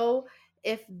know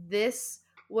if this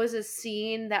was a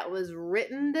scene that was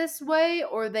written this way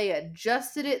or they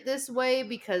adjusted it this way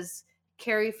because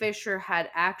Carrie Fisher had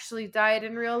actually died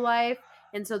in real life,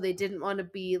 and so they didn't want to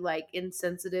be like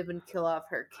insensitive and kill off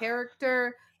her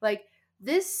character. Like,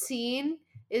 this scene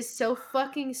is so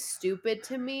fucking stupid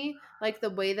to me. Like, the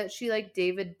way that she, like,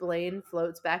 David Blaine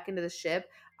floats back into the ship.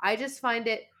 I just find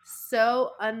it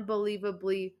so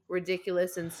unbelievably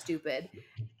ridiculous and stupid.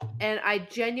 And I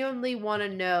genuinely want to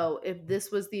know if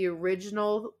this was the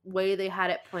original way they had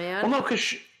it planned. Well, no,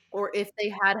 because or if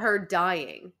they had her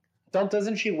dying.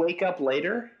 Doesn't she wake up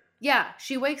later? Yeah,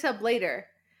 she wakes up later.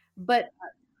 But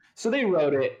so they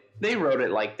wrote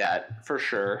it like that, for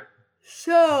sure.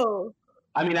 So,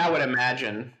 I mean, I would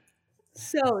imagine.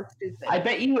 So stupid. I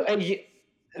bet you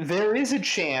there is a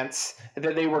chance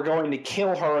that they were going to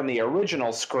kill her in the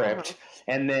original script,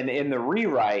 and then in the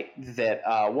rewrite that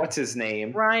what's his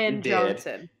name, Rian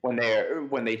Johnson,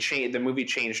 when they changed the movie,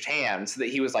 changed hands, that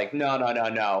he was like,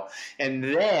 no, and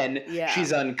then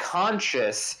she's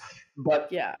unconscious.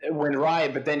 But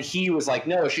but then he was like,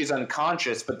 no, she's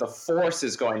unconscious, but the Force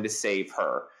is going to save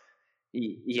her.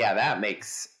 Yeah, that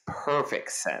makes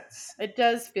perfect sense. It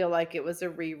does feel like it was a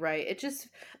rewrite.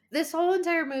 This whole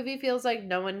entire movie feels like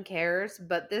no one cares,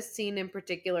 but this scene in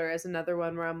particular is another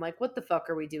one where I'm like, what the fuck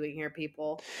are we doing here,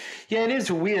 people? Yeah, it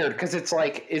is weird, because it's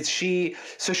like,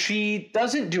 she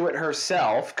doesn't do it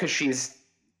herself because she's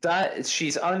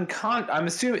unconscious. I'm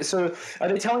assuming. So are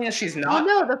they telling us she's not? Oh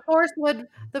no, the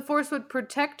Force would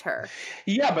protect her.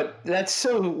 Yeah, but that's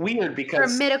so weird because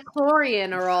her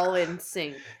midichlorian are all in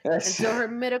sync, and so her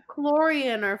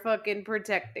midichlorian are fucking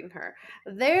protecting her.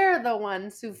 They're the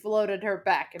ones who floated her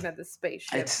back into the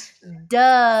spaceship.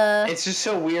 Duh. It's just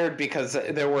so weird because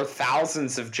there were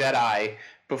thousands of Jedi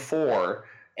before,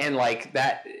 and like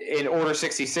that in Order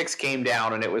 66 came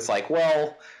down, and it was like,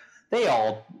 well,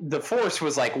 the Force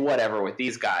was like, whatever with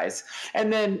these guys.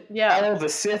 And then all the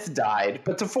Sith died,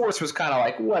 but the Force was kind of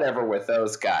like, whatever with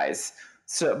those guys.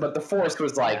 So, but the Force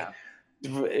was like,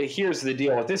 here's the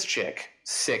deal with this chick.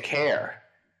 Sick hair.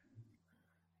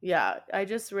 Yeah, I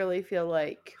just really feel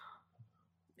like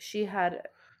she had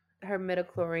her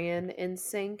midichlorian in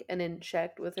sync and in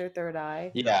check with her third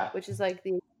eye. Yeah. Which is like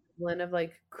the equivalent of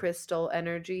like crystal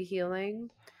energy healing.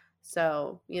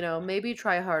 So, maybe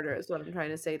try harder is what I'm trying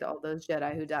to say to all those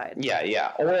Jedi who died.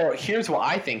 Yeah. Or here's what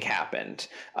I think happened.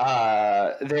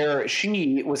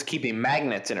 She was keeping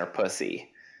magnets in her pussy.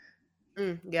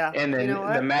 Yeah. And then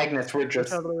the magnets were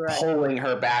just pulling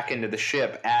her back into the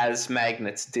ship, as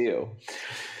magnets do.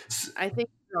 I think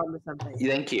you're on to something.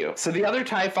 Thank you. So the other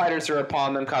TIE fighters are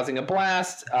upon them, causing a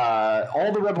blast.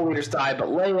 All the rebel leaders die, but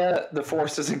Leia, the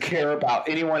Force doesn't care about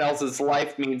anyone else's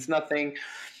life, means nothing.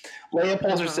 Leia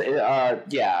pulls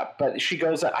her, but she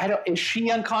goes, is she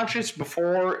unconscious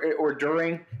before or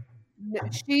during? No,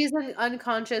 she's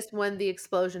unconscious when the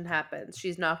explosion happens.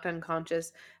 She's knocked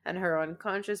unconscious, and her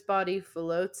unconscious body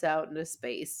floats out into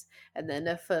space, and then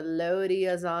a floaty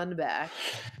on back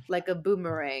like a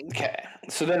boomerang. Okay,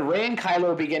 so then Rey and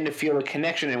Kylo begin to feel a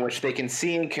connection in which they can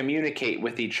see and communicate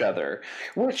with each other,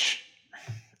 which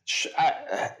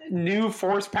new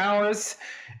Force powers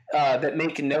that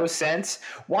make no sense.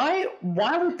 Why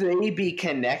would they be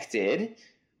connected?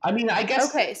 I mean, I guess.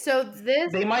 Okay, so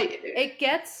they might. It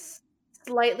gets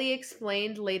slightly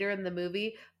explained later in the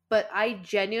movie, but I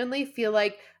genuinely feel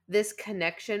like this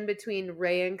connection between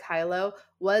Rey and Kylo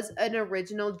was an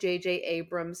original J.J.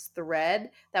 Abrams thread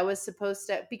that was supposed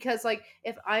to, because like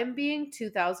if I'm being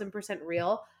 2000%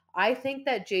 real, I think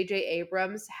that J.J.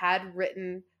 Abrams had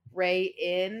written Rey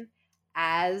in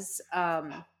as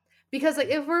because like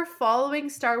if we're following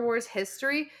Star Wars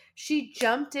history, she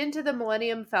jumped into the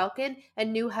Millennium Falcon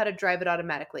and knew how to drive it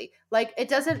automatically. Like it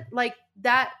doesn't like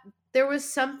that. There was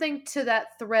something to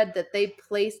that thread that they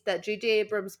placed, that J.J.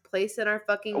 Abrams placed in our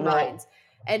fucking minds.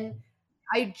 And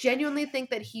I genuinely think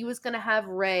that he was going to have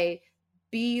Rey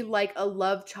be like a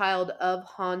love child of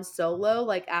Han Solo,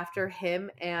 like after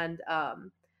him and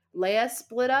Leia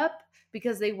split up,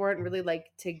 because they weren't really like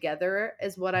together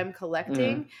is what I'm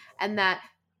collecting. And that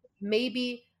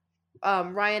maybe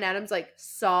Ryan Adams like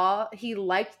he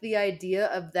liked the idea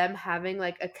of them having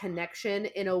like a connection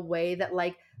in a way that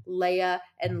like Leia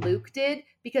and Luke did,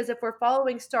 because if we're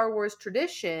following Star Wars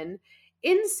tradition,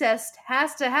 incest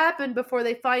has to happen before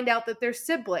they find out that they're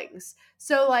siblings.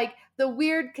 So like the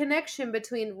weird connection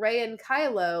between Rey and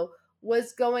Kylo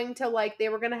was going to like they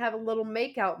were going to have a little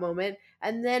makeout moment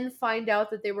and then find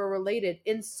out that they were related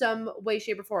in some way,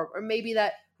 shape, or form, or maybe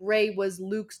that Rey was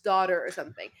Luke's daughter or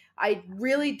something. I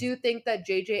really do think that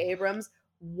J.J. Abrams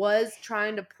was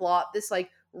trying to plot this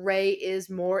like Rey is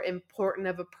more important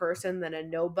of a person than a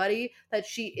nobody, that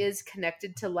she is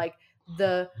connected to like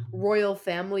the royal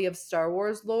family of Star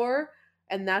Wars lore,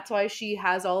 and that's why she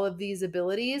has all of these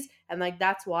abilities, and like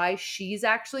that's why she's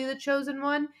actually the chosen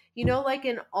one. Like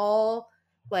in all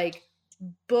like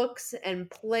books and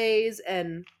plays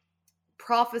and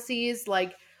prophecies,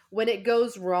 like when it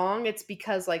goes wrong, it's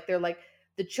because like they're like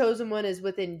the chosen one is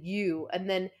within you, and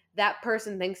then that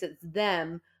person thinks it's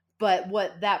them. But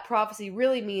what that prophecy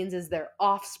really means is their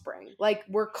offspring. Like,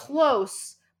 we're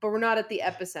close, but we're not at the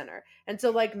epicenter. And so,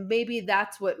 like, maybe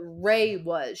that's what Rey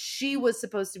was. She was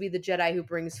supposed to be the Jedi who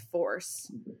brings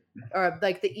Force. Or,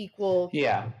 like, the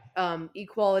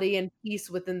equality and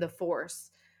peace within the Force.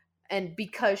 And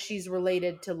because she's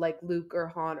related to, like, Luke or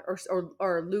Han,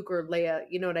 or Luke or Leia,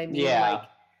 you know what I mean? Yeah. Like,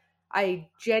 I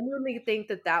genuinely think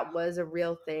that was a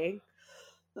real thing.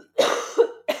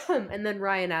 And then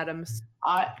Ryan Adams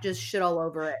just shit all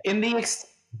over it. In the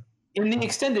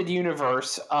extended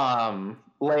universe, Leia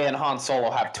and Han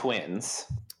Solo have twins.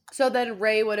 So then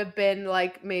Rey would have been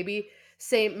like maybe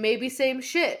same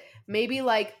shit. Maybe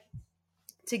like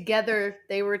together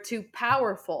they were too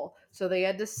powerful, so they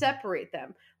had to separate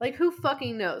them. Like who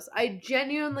fucking knows? I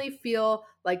genuinely feel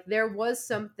like there was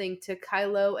something to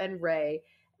Kylo and Rey,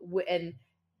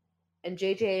 and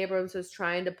J.J. Abrams was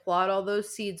trying to plot all those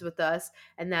seeds with us,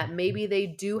 and that maybe they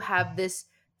do have this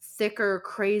thicker,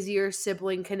 crazier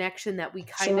sibling connection that we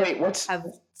kind of have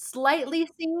slightly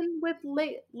seen with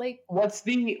like. What's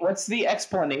the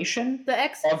explanation?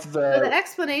 The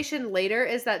explanation later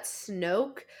is that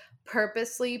Snoke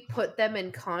purposely put them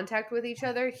in contact with each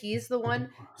other. He's the one.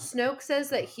 Snoke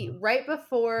says that right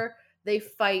before they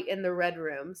fight in the Red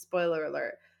Room. Spoiler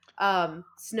alert.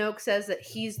 Snoke says that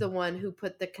he's the one who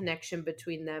put the connection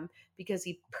between them because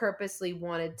he purposely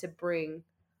wanted to bring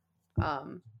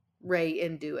Rey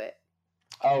into it.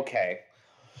 Okay.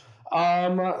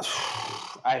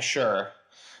 Sure.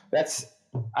 Isn't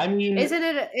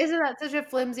that such a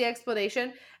flimsy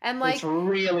explanation? And like it's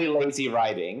really lazy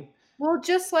writing. Well,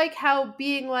 just like how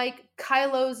being like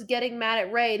Kylo's getting mad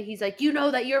at Rey, and he's like, you know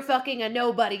that you're fucking a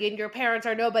nobody and your parents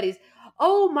are nobodies.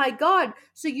 oh my god,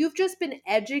 so you've just been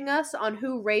edging us on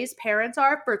who Rey's parents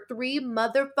are for 3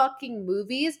 motherfucking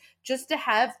movies just to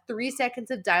have 3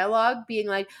 seconds of dialogue being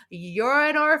like, you're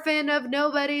an orphan of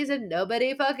nobodies and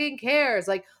nobody fucking cares.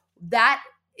 Like, that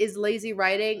is lazy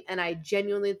writing, and I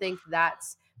genuinely think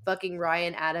that's fucking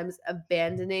Ryan Adams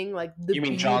abandoning like the You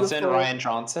mean Johnson? Ryan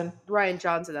Johnson? Ryan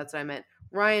Johnson, that's what I meant.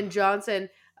 Ryan Johnson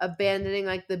abandoning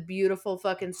like the beautiful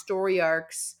fucking story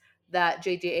arcs that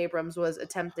J.J. Abrams was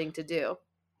attempting to do.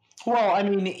 Well, I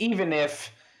mean, even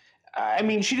if, I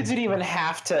mean, she doesn't even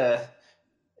have to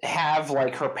have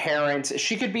like her parents.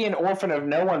 She could be an orphan of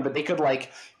no one, but they could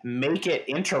like make it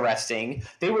interesting.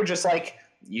 They were just like,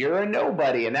 you're a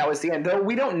nobody, and that was the end. Though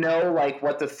we don't know like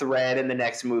what the thread in the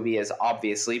next movie is,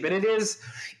 obviously, but it is.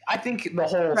 I think the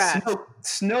whole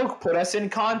Snoke put us in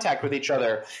contact with each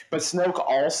other, but Snoke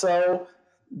also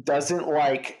doesn't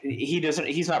like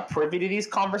he's not privy to these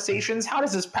conversations. How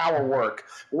does his power work?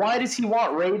 Why does he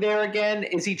want Rey there again?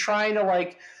 Is he trying to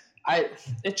like?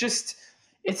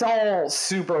 It's all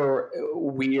super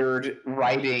weird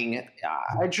writing.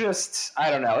 I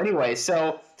don't know. Anyway,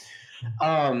 so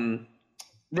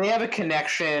they have a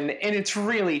connection, and it's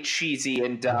really cheesy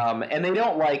and dumb, and they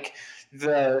don't like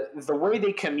the way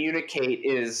they communicate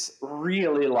is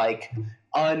really like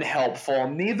unhelpful.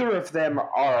 Neither of them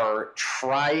are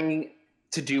trying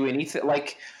to do anything.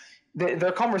 Like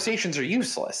their conversations are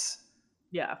useless.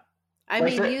 Yeah, I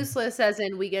mean useless as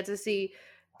in we get to see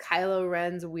Kylo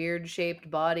Ren's weird-shaped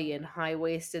body in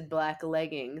high-waisted black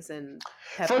leggings and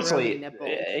pepperoni nipples.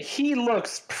 He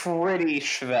looks pretty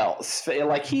svelte.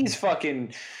 Like he's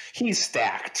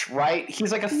stacked, right?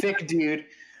 He's like a thick dude.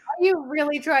 Are you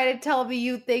really trying to tell me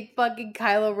you think fucking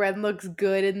Kylo Ren looks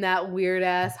good in that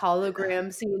weird-ass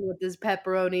hologram scene with his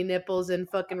pepperoni nipples and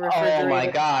fucking refrigerator? Oh my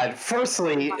god.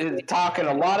 Firstly, talking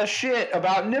a lot of shit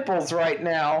about nipples right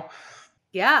now.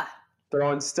 Yeah.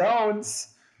 Throwing stones.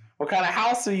 What kind of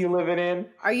house are you living in?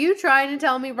 Are you trying to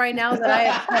tell me right now that I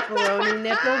have pepperoni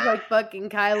nipples like fucking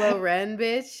Kylo Ren,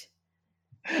 bitch?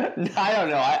 I don't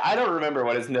know. I don't remember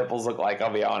what his nipples look like,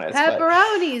 I'll be honest.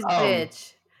 Pepperonis,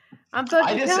 bitch. I'm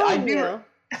fucking telling you.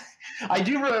 I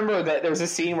do remember that there's a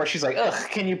scene where she's like, ugh,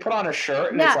 can you put on a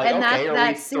shirt? And yeah, it's like, and okay, that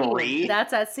are we scene, 3? That's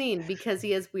that scene because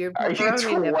he has weird pepperoni nipples.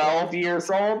 Are you 12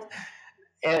 years old?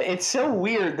 And it's so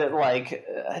weird that, like,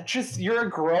 just you're a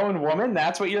grown woman,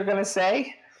 that's what you're going to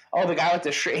say? Oh, the guy with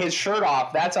his shirt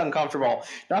off, that's uncomfortable.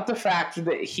 Not the fact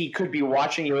that he could be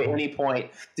watching you at any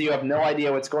point, that you have no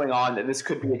idea what's going on, that this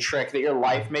could be a trick, that your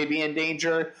life may be in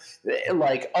danger.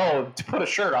 Like, oh, to put a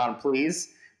shirt on,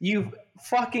 please. You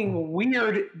fucking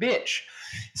weird bitch.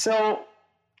 So,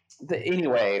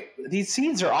 anyway, these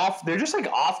scenes are off. They're just, like,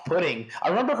 off-putting. I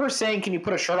remember her saying, can you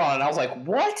put a shirt on? And I was like,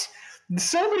 what?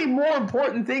 So many more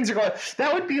important things are going.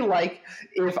 That would be like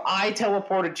if I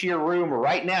teleported to your room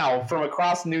right now from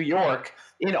across New York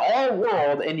in our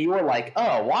world, and you were like,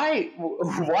 "Oh, why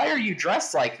are you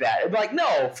dressed like that?" It'd be like,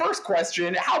 "No, first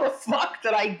question, how the fuck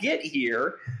did I get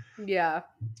here?" Yeah.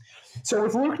 So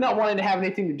with Luke not wanting to have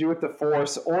anything to do with the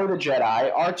Force or the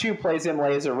Jedi, R2 plays in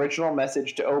Leia's original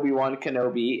message to Obi-Wan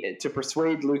Kenobi to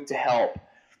persuade Luke to help.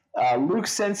 Luke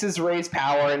senses Rey's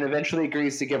power and eventually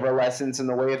agrees to give her lessons in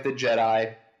the way of the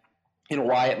Jedi and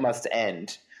why it must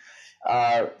end.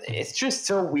 It's just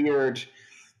so weird.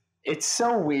 It's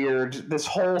so weird, this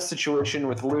whole situation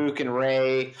with Luke and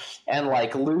Rey, and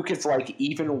like Luke is like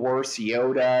even worse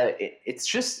Yoda. It's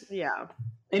just... Yeah.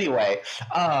 Anyway,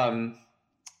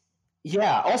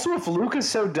 yeah. Also, if Luke is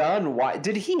so done, why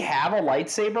did he have a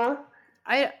lightsaber?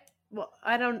 I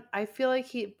feel like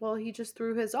he just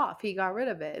threw his off. He got rid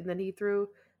of it, and then he threw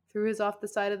his off the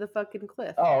side of the fucking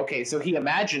cliff. Oh, okay. So he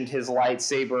imagined his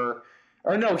lightsaber,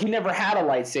 or no, he never had a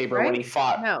lightsaber when he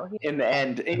fought in the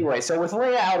end. Anyway, so with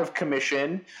Leia out of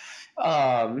commission,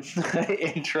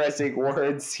 interesting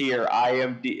words here.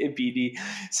 IMDb.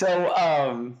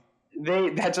 So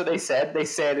that's what they said. They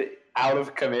said out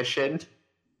of commission.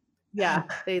 Yeah,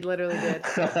 they literally did.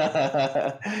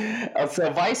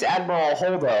 So Vice Admiral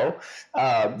Holdo,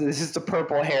 this is the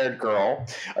purple-haired girl,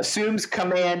 assumes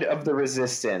command of the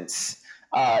Resistance.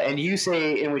 And you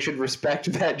say, and we should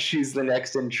respect that she's the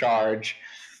next in charge.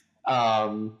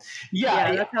 Yeah,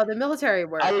 that's how the military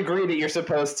works. I agree that you're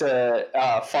supposed to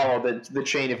follow the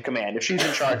chain of command. If she's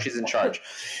in charge, she's in charge.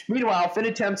 Meanwhile, Finn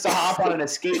attempts to hop on an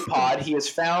escape pod. He is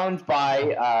found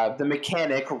by the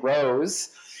mechanic, Rose,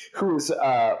 who's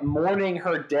mourning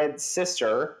her dead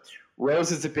sister.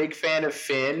 Rose is a big fan of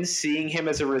Finn, seeing him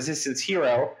as a Resistance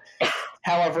hero.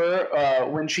 However,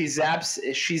 when she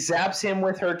zaps him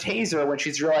with her taser when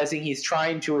she's realizing he's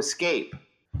trying to escape.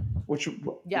 Which,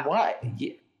 why?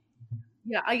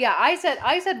 Yeah.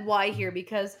 I said why here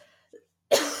because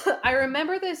I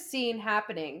remember this scene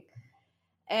happening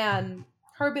and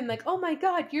her being like, oh my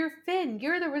god, you're Finn,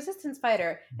 you're the resistance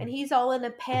fighter. And he's all in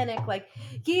a panic, like,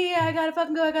 yeah, I gotta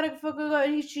fucking go.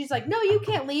 And she's like, no, you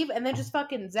can't leave. And then just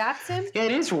fucking zaps him. Yeah,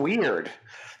 it is weird.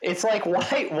 It's like,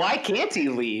 why can't he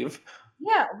leave?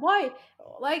 Yeah, why?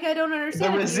 Like, I don't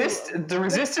understand. The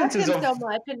resistance is so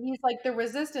much, and he's like, the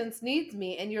resistance needs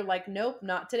me, and you're like, nope,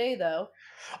 not today though.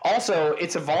 Also,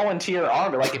 it's a volunteer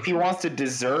army. Like, if he wants to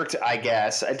desert, I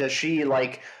guess, does she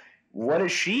like? What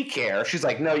does she care? She's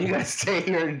like, no, you gotta stay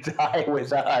here and die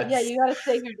with us. Yeah, you gotta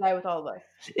stay here and die with all of us.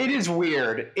 It is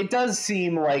weird. It does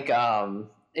seem like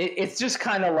it's just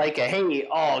kind of like a hey,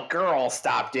 girl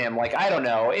stopped him. Like, I don't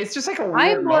know. It's just like a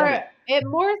weird moment. It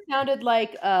more sounded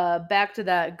like back to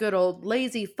that good old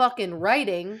lazy fucking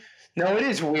writing. No, it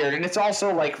is weird, and it's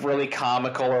also like really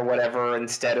comical or whatever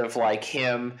instead of like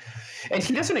him. And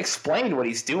he doesn't explain what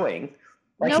he's doing.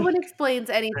 Like, no one explains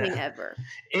anything ever.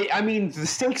 I mean, the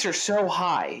stakes are so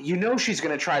high. You know she's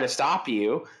going to try to stop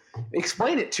you.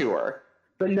 Explain it to her.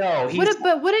 But no.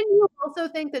 But wouldn't you also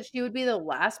think that she would be the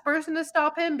last person to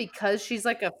stop him because she's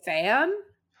like a fan?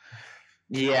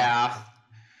 Yeah.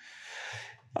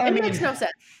 It makes no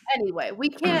sense. Anyway, we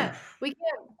can't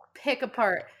pick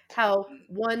apart how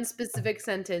one specific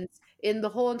sentence in the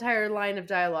whole entire line of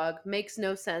dialogue makes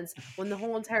no sense when the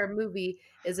whole entire movie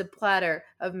is a platter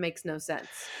of makes no sense.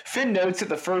 Finn notes that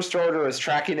the First Order is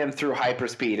tracking him through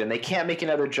hyperspeed, and they can't make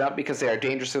another jump because they are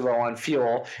dangerously low on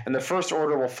fuel, and the First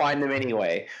Order will find them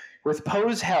anyway. With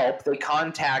Poe's help, they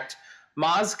contact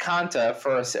Maz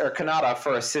Kanata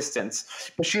for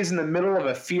assistance, but she's in the middle of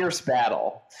a fierce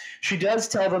battle. She does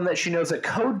tell them that she knows a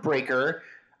code breaker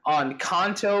on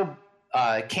Canto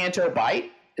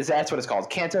Bight. That's what it's called,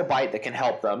 Canto Bight, that can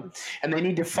help them. And they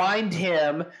need to find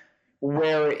him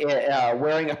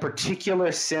wearing a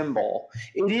particular symbol.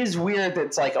 It is weird that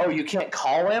it's like, oh, you can't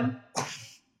call him?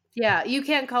 Yeah, you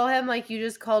can't call him like you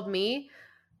just called me.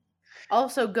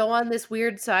 Also, go on this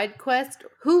weird side quest.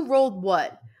 Who rolled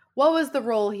what? What was the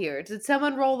roll here? Did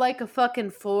someone roll like a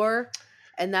fucking 4?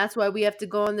 And that's why we have to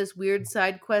go on this weird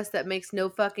side quest that makes no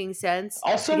fucking sense?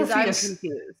 Also, because I'm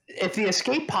confused. If the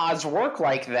escape pods work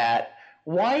like that,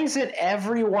 why isn't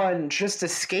everyone just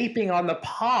escaping on the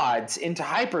pods into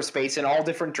hyperspace in all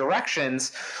different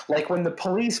directions, like when the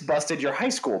police busted your high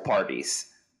school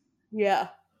parties? Yeah.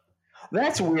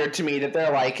 That's weird to me that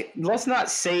they're like, let's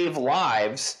not save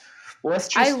lives. Let's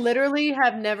just... I literally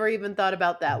have never even thought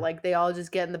about that. Like, they all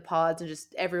just get in the pods and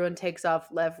just everyone takes off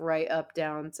left, right, up,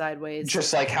 down, sideways.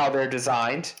 Just like how they're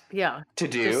designed to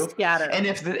do. Just scatter. And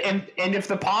if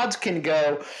the pods can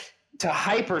go to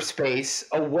hyperspace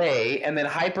away and then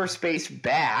hyperspace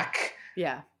back.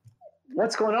 Yeah.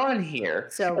 What's going on here?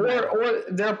 So, or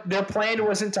their plan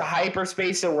wasn't to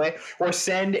hyperspace away or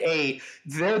send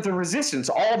they're the resistance.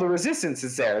 All the resistance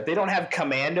is there. They don't have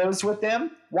commandos with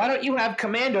them. Why don't you have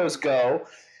commandos go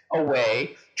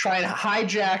away, try and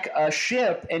hijack a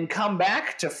ship and come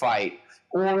back to fight?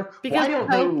 Or because why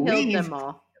don't they leave? Them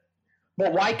all.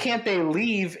 But why can't they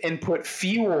leave and put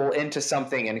fuel into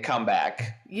something and come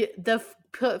back?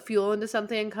 Put fuel into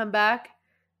something and come back?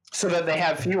 So that they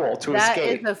have fuel to That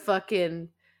escape. is a fucking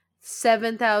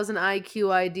 7,000 IQ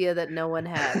idea that no one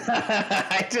had.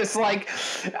 I just like,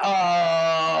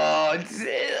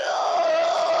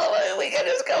 we can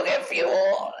just go get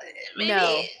fuel.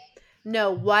 Maybe.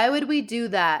 No. Why would we do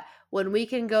that when we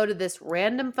can go to this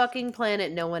random fucking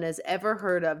planet no one has ever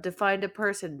heard of to find a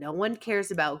person no one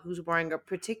cares about who's wearing a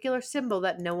particular symbol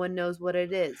that no one knows what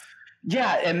it is?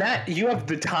 Yeah, and that you have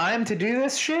the time to do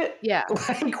this shit? Yeah.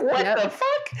 Like, what the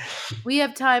fuck? We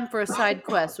have time for a side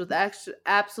quest with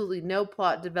absolutely no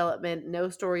plot development, no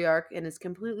story arc, and it's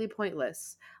completely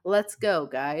pointless. Let's go,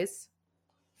 guys.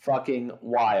 Fucking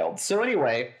wild. So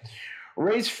anyway,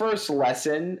 Rey's first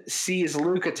lesson sees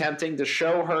Luke attempting to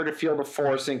show her to feel the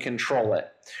Force and control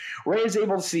it. Rey is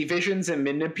able to see visions and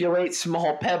manipulate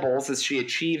small pebbles as she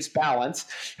achieves balance.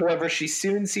 However, she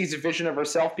soon sees a vision of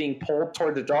herself being pulled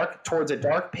towards a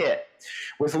dark pit.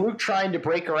 With Luke trying to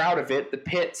break her out of it, the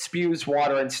pit spews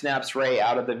water and snaps Rey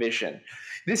out of the vision.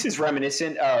 This is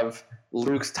reminiscent of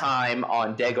Luke's time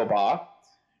on Dagobah.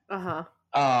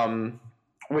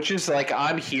 Which is like,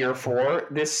 I'm here for.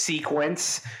 This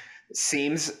sequence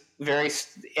seems very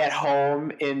at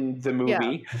home in the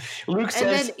movie. Yeah. Luke says,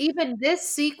 and then even this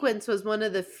sequence was one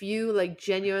of the few like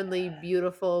genuinely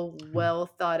beautiful, well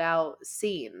thought out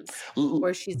scenes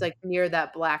where she's like near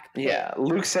that black pit. Yeah,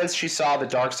 Luke says she saw the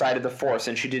dark side of the Force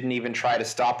and she didn't even try to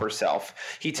stop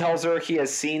herself. He tells her he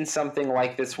has seen something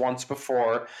like this once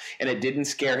before and it didn't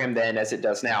scare him then as it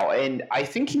does now. And I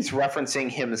think he's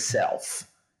referencing himself.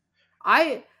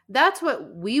 That's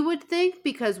what we would think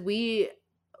because we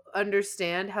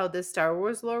understand how this Star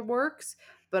Wars lore works,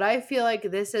 but I feel like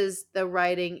this is the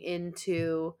writing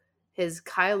into his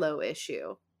Kylo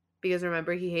issue. Because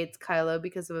remember, he hates Kylo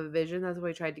because of a vision. That's why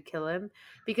he tried to kill him.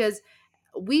 Because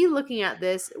we looking at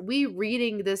this, we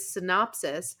reading this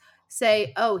synopsis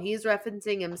say, oh, he's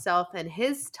referencing himself and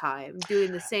his time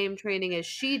doing the same training as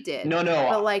she did. No,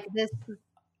 But like this,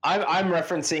 I'm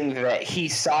referencing that he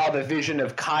saw the vision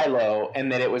of Kylo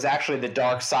and that it was actually the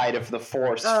dark side of the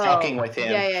Force fucking with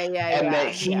him. And that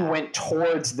he went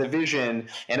towards the vision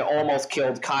and almost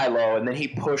killed Kylo, and then he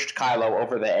pushed Kylo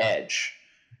over the edge.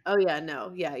 Oh, yeah,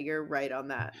 no. Yeah, you're right on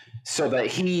that. So that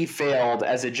he failed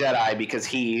as a Jedi because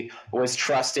he was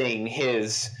trusting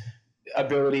his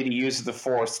ability to use the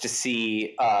Force to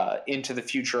see into the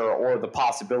future or the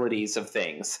possibilities of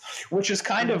things, which is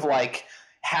kind of like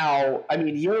how, I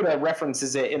mean, Yoda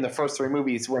references it in the first 3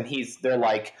 movies when they're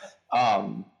like,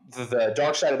 the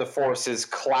dark side of the Force is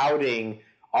clouding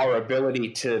our ability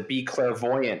to be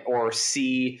clairvoyant or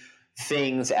see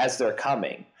things as they're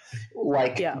coming.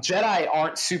 Like, Jedi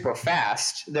aren't super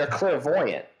fast. They're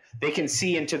clairvoyant. They can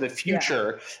see into the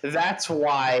future. Yeah. That's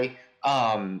why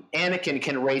Anakin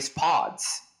can race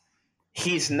pods.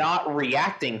 He's not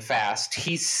reacting fast.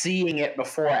 He's seeing it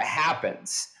before it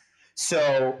happens.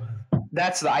 So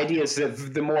that's the idea, is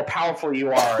that the more powerful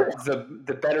you are,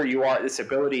 the better you are at this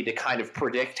ability to kind of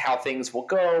predict how things will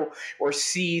go or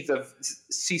see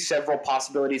several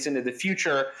possibilities into the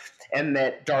future. And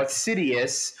that Darth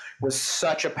Sidious was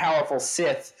such a powerful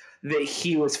Sith that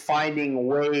he was finding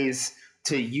ways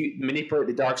to manipulate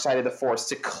the dark side of the Force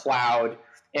to cloud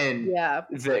and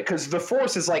because the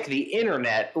Force is like the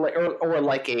internet, or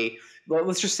like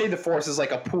let's just say the Force is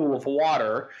like a pool of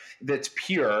water that's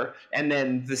pure, and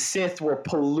then the Sith were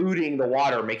polluting the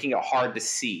water, making it hard to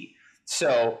see.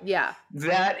 So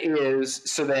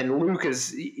so then Luke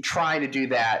is trying to do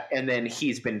that, and then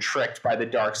he's been tricked by the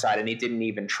dark side, and he didn't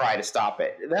even try to stop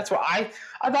it. That's what I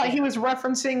thought he was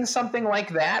referencing something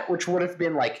like that, which would have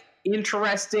been like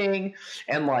interesting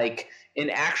and like an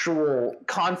actual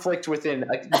conflict within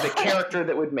the character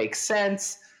that would make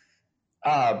sense.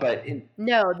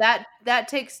 No, that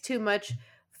takes too much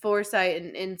foresight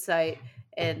and insight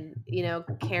and,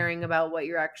 caring about what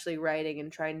you're actually writing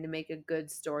and trying to make a good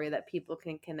story that people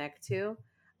can connect to.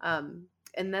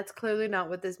 And that's clearly not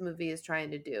what this movie is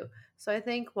trying to do. So I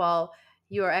think while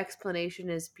your explanation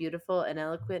is beautiful and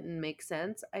eloquent and makes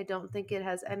sense, I don't think it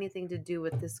has anything to do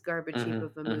with this garbage heap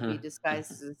of a movie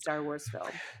disguised as a Star Wars film.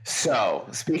 So,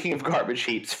 speaking of garbage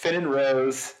heaps, Finn and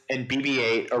Rose and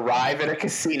BB-8 arrive at a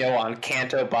casino on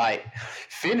Canto Bight.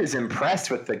 Finn is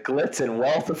impressed with the glitz and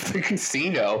wealth of the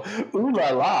casino. Ooh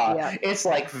la la. Yeah. It's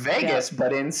like Vegas,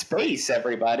 but in space,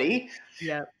 everybody.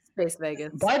 Yeah, Space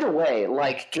Vegas. By the way,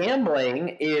 like,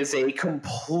 gambling is a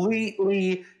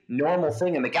completely normal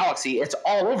thing in the galaxy. It's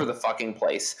all over the fucking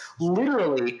place.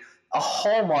 Literally a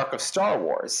hallmark of Star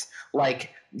Wars.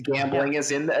 Like, gambling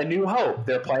is in A New Hope.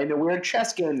 They're playing the weird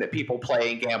chess game that people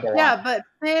play and gamble on. Yeah,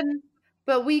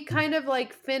 but we kind of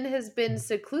like Finn has been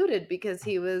secluded because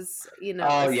he was,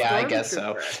 Oh yeah, I guess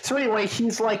so. So anyway,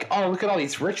 he's like, oh, look at all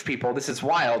these rich people. This is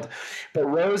wild. But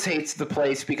Rose hates the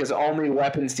place because only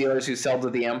weapons dealers who sell to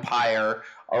the Empire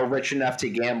are rich enough to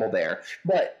gamble there.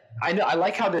 But I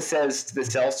like how this says this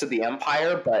sells to the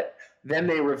Empire, but then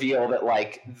they reveal that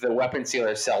like the weapons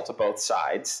dealers sell to both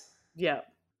sides. Yeah.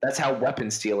 That's how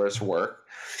weapons dealers work.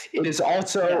 It is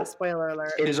also spoiler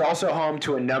alert. It is also home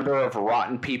to a number of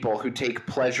rotten people who take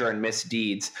pleasure in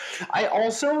misdeeds. I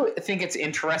also think it's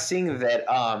interesting that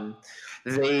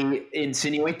they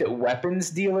insinuate that weapons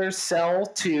dealers sell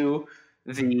to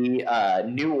the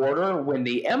New Order when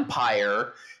the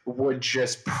Empire would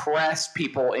just press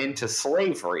people into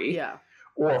slavery. Yeah.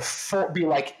 Or be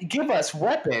like, give us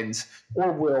weapons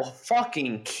or we'll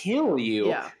fucking kill you.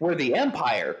 Yeah. We're the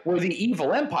Empire. We're the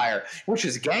evil Empire, which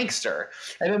is gangster.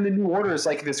 And then the New Order is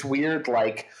like this weird,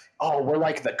 like, oh, we're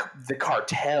like the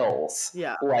cartels.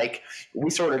 Yeah. Like, we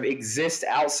sort of exist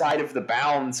outside of the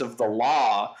bounds of the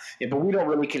law, but we don't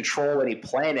really control any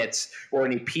planets or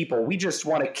any people. We just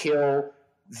want to kill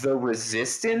the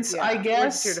resistance, I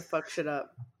guess. We're here to fuck shit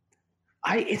up.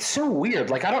 It's so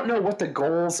weird. Like, I don't know what the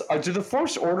goals are. Do the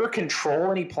First Order control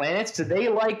any planets? Do they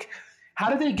how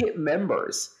do they get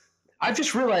members? I've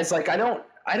just realized, like, I don't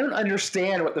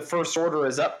understand what the First Order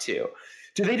is up to.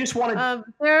 Do they just want to?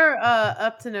 They're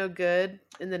up to no good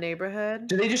in the neighborhood.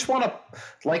 Do they just want to,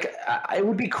 like? It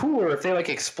would be cooler if they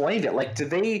explained it. Like, do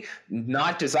they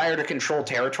not desire to control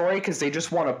territory because they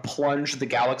just want to plunge the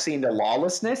galaxy into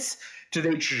lawlessness? Do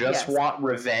they just Yes. want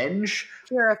revenge?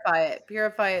 Purify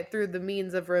it through the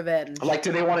means of revenge. Like,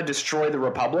 do they want to destroy the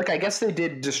Republic? I guess they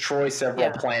did destroy several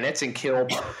Yeah. planets and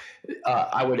killed,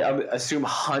 I would assume,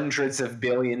 hundreds of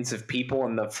billions of people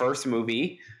in the first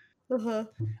movie.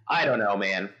 I don't know,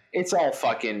 man. It's all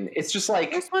fucking... It's just like...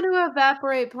 I just want to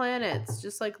evaporate planets.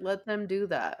 Just like let them do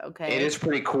that, okay? It is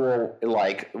pretty cool.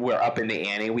 Like, we're up in the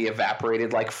ante. We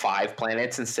evaporated like 5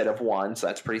 planets instead of 1, so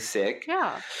that's pretty sick.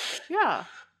 Yeah.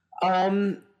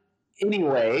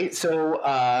 Anyway, so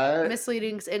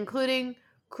Misleadings, including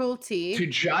cruelty. to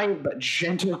giant but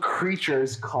gentle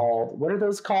creatures called, what are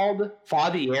those called?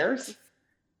 Fathiers?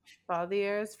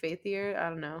 Fathiers, I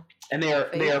don't know. And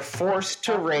they are forced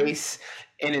to race,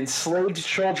 and enslaved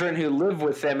children who live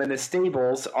with them in the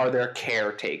stables are their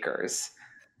caretakers.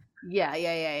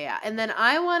 Yeah. And then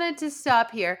I wanted to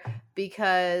stop here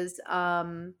because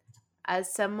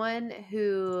as someone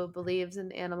who believes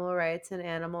in animal rights and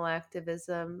animal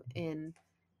activism in,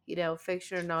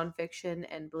 fiction or nonfiction,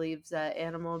 and believes that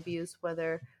animal abuse,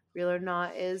 whether real or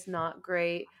not, is not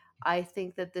great, I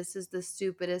think that this is the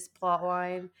stupidest plot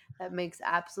line that makes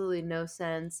absolutely no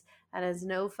sense and has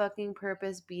no fucking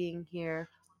purpose being here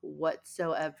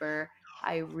whatsoever.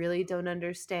 I really don't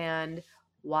understand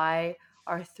why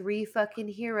our 3 fucking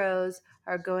heroes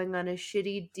are going on a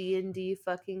shitty D&D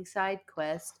fucking side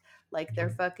quest. Like their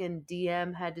fucking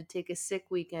DM had to take a sick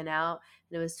weekend out,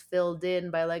 and it was filled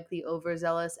in by like the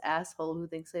overzealous asshole who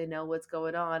thinks they know what's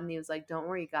going on. And he was like, "Don't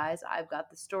worry, guys, I've got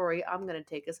the story. I'm gonna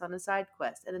take us on a side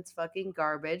quest," and it's fucking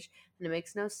garbage, and it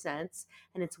makes no sense,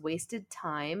 and it's wasted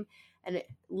time, and it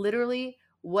literally.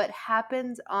 What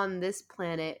happens on this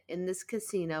planet in this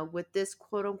casino with this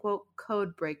quote unquote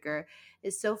code breaker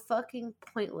is so fucking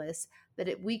pointless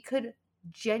that we could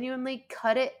genuinely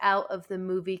cut it out of the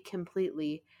movie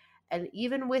completely. And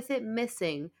even with it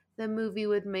missing, the movie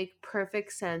would make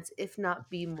perfect sense, if not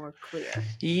be more clear.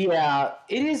 Yeah,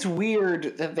 it is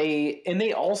weird that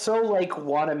they also like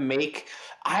want to make.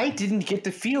 I didn't get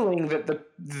the feeling that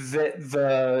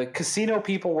the casino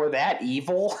people were that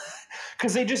evil,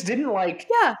 because they just didn't like.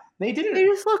 Yeah, they didn't. They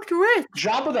just looked rich.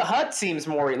 Jabba the Hutt seems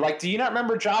more like. Do you not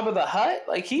remember Jabba the Hutt?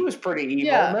 Like, he was pretty evil.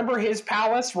 Yeah. Remember his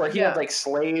palace where he had like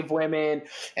slave women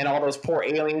and all those poor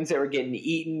aliens that were getting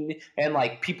eaten, and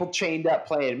like people chained up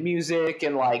playing music,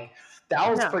 and like that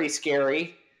was pretty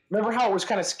scary. Remember how it was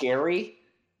kind of scary?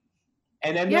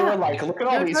 And then they were like, look at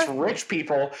all these rich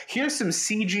people. Here's some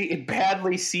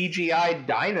badly CGI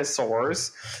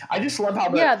dinosaurs. I just love how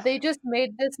they just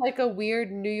made this like a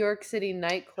weird New York City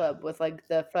nightclub with like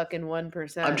the fucking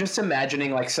 1%. I'm just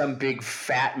imagining like some big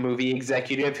fat movie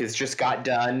executive who's just got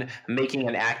done making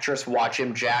an actress watch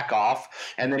him jack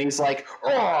off. And then he's like,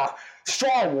 oh,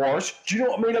 Star Wars, do you know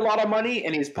what made a lot of money?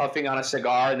 And he's puffing on a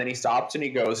cigar, and then he stops and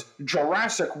he goes,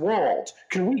 Jurassic World.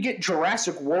 Can we get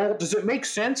Jurassic World? Does it make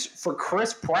sense for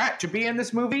Chris Pratt to be in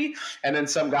this movie? And then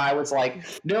some guy was like,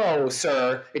 no,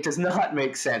 sir, it does not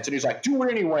make sense. And he's like, do it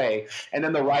anyway. And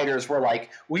then the writers were like,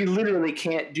 we literally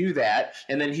can't do that.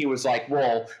 And then he was like,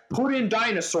 well, put in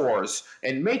dinosaurs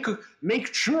and make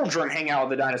children hang out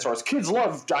with the dinosaurs. Kids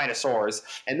love dinosaurs.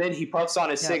 And then he puffs on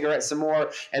his cigarette some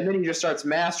more, and then he just starts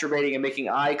masturbating and making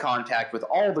eye contact with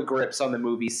all the grips on the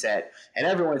movie set, and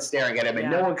everyone's staring at him,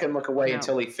 and no one can look away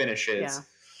until he finishes. Yeah.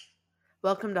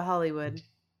 Welcome to Hollywood.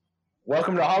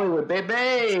 Welcome to Hollywood,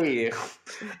 baby!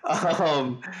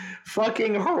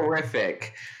 Fucking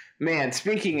horrific. Man,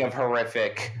 speaking of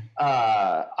horrific,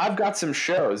 I've got some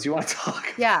shows. You want to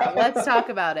talk about? Let's talk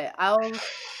about it.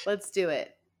 Let's do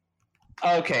it.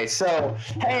 Okay, so,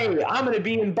 hey, I'm going to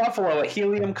be in Buffalo at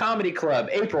Helium Comedy Club,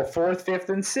 April 4th, 5th,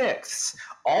 and 6th.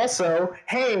 Also,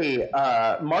 hey,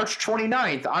 March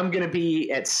 29th, I'm going to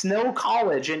be at Snow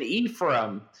College in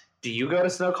Ephraim. Do you go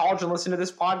to Snow College and listen to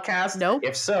this podcast? Nope.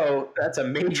 If so, that's a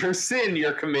major sin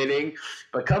you're committing,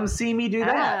 but come see me do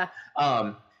that.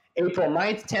 April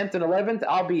 9th, 10th, and 11th,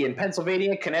 I'll be in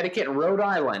Pennsylvania, Connecticut, and Rhode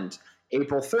Island.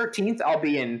 April 13th, I'll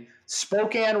be in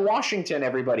Spokane, Washington,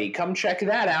 everybody. Come check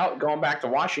that out, going back to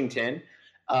Washington.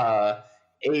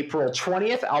 April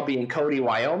 20th, I'll be in Cody,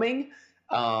 Wyoming.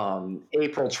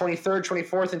 April 23rd,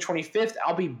 24th, and 25th,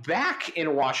 I'll be back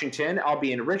in Washington. I'll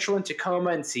be in Richland,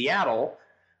 Tacoma, and Seattle.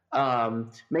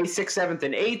 May 6th, 7th,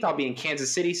 and 8th, I'll be in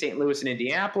Kansas City, St. Louis, and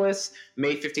Indianapolis.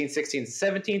 May 15th, 16th, and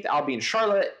 17th, I'll be in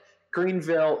Charlotte,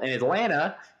 Greenville, and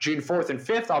Atlanta. June 4th and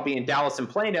 5th, I'll be in Dallas and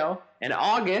Plano. In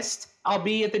August, I'll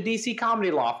be at the DC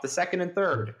Comedy Loft, the 2nd and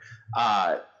 3rd.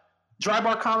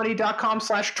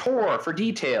 Drybarcomedy.com/tour for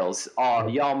details,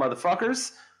 y'all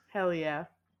motherfuckers. Hell yeah.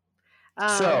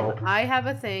 So I have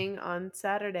a thing on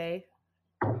Saturday.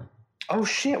 Oh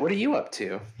shit! What are you up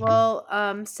to? Well,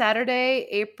 Saturday,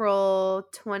 April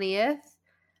 20th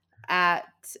at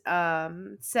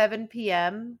 7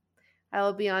 p.m. I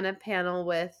will be on a panel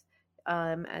with,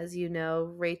 as you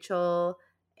know, Rachel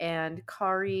and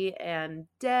Kari and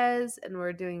Dez, and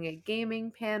we're doing a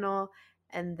gaming panel.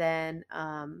 And then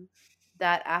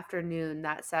that afternoon,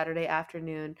 that Saturday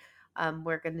afternoon,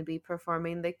 we're going to be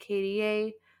performing the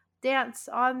KDA dance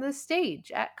on the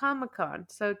stage at Comic-Con.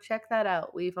 So check that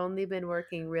out. We've only been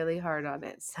working really hard on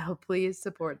it, so please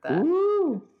support that.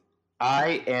 Ooh,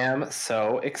 I am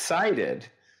so excited.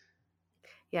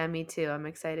 Yeah, me too. I'm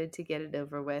excited to get it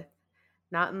over with.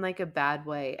 Not in like a bad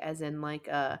way, as in like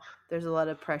there's a lot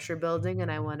of pressure building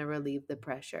and I want to relieve the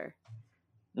pressure.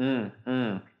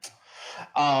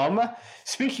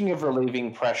 Speaking of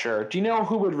relieving pressure, do you know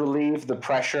who would relieve the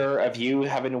pressure of you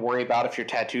having to worry about if your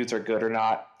tattoos are good or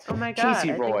not? Oh my god,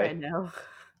 Casey I Roy think I know.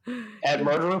 at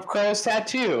Murder of Crows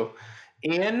Tattoo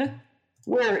in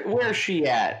where's she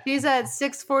at? She's at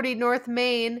 640 North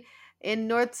Main in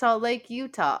North Salt Lake,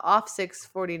 Utah, off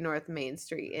 640 North Main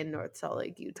Street in North Salt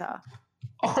Lake, Utah.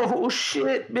 Oh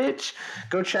shit, bitch.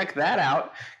 Go check that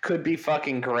out. Could be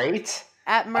fucking great.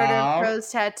 At Murder of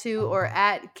Crows Tattoo or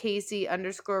at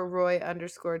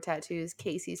Casey_Roy_tattoos.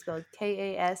 Casey spelled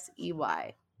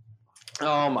Kasey.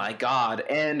 Oh my god.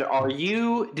 And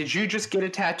did you just get a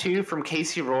tattoo from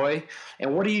Casey Roy?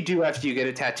 And what do you do after you get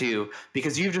a tattoo?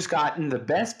 Because you've just gotten the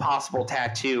best possible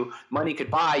tattoo money could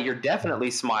buy. You're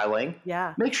definitely smiling.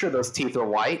 Yeah. Make sure those teeth are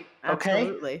white. Okay?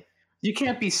 Absolutely. You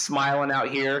can't be smiling out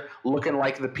here looking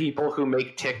like the people who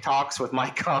make TikToks with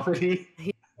my comedy.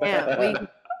 Yeah,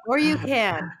 or you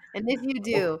can. And if you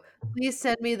do, please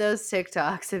send me those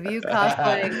TikToks of you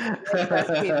cosplaying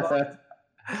people.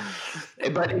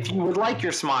 But if you would like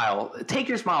your smile, take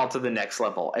your smile to the next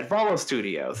level at Volo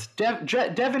Studios.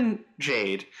 Devin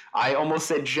Jade. I almost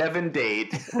said Jevin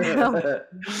Dade.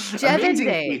 Amazing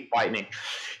teeth whitening.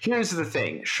 Here's the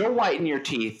thing. She'll whiten your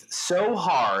teeth so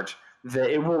hard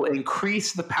that it will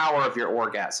increase the power of your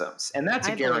orgasms. And that's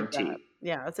a guarantee. That.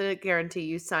 Yeah, that's a guarantee.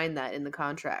 You signed that in the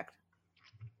contract.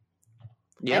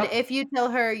 Yep. And if you tell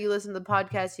her you listen to the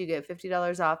podcast, you get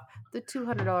 $50 off the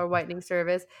 $200 whitening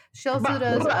service. She also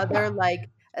does other like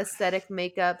aesthetic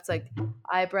makeups, like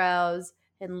eyebrows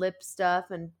and lip stuff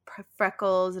and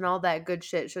freckles and all that good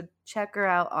shit. So check her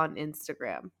out on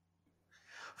Instagram.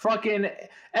 Fucking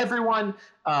everyone,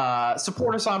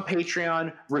 support us on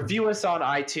Patreon, review us on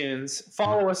iTunes,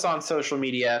 follow us on social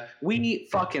media. We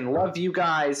fucking love you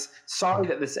guys. Sorry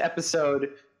that this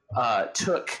episode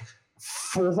took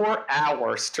 4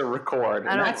 hours to record.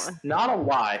 And that's not a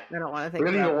lie. I don't want to think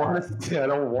about I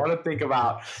don't want to think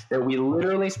about that. We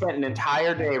literally spent an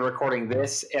entire day recording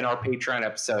this in our Patreon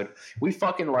episode. We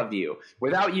fucking love you.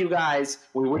 Without you guys,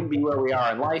 we wouldn't be where we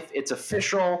are in life. It's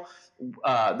official.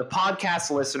 The podcast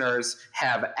listeners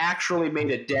have actually made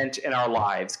a dent in our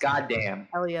lives. God damn.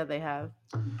 Hell yeah, they have.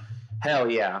 Hell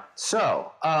yeah.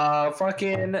 So,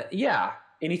 fucking, yeah.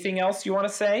 Anything else you want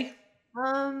to say?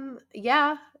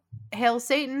 Yeah. Hail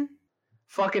Satan.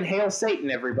 Fucking hail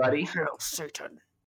Satan, everybody. Hail Satan.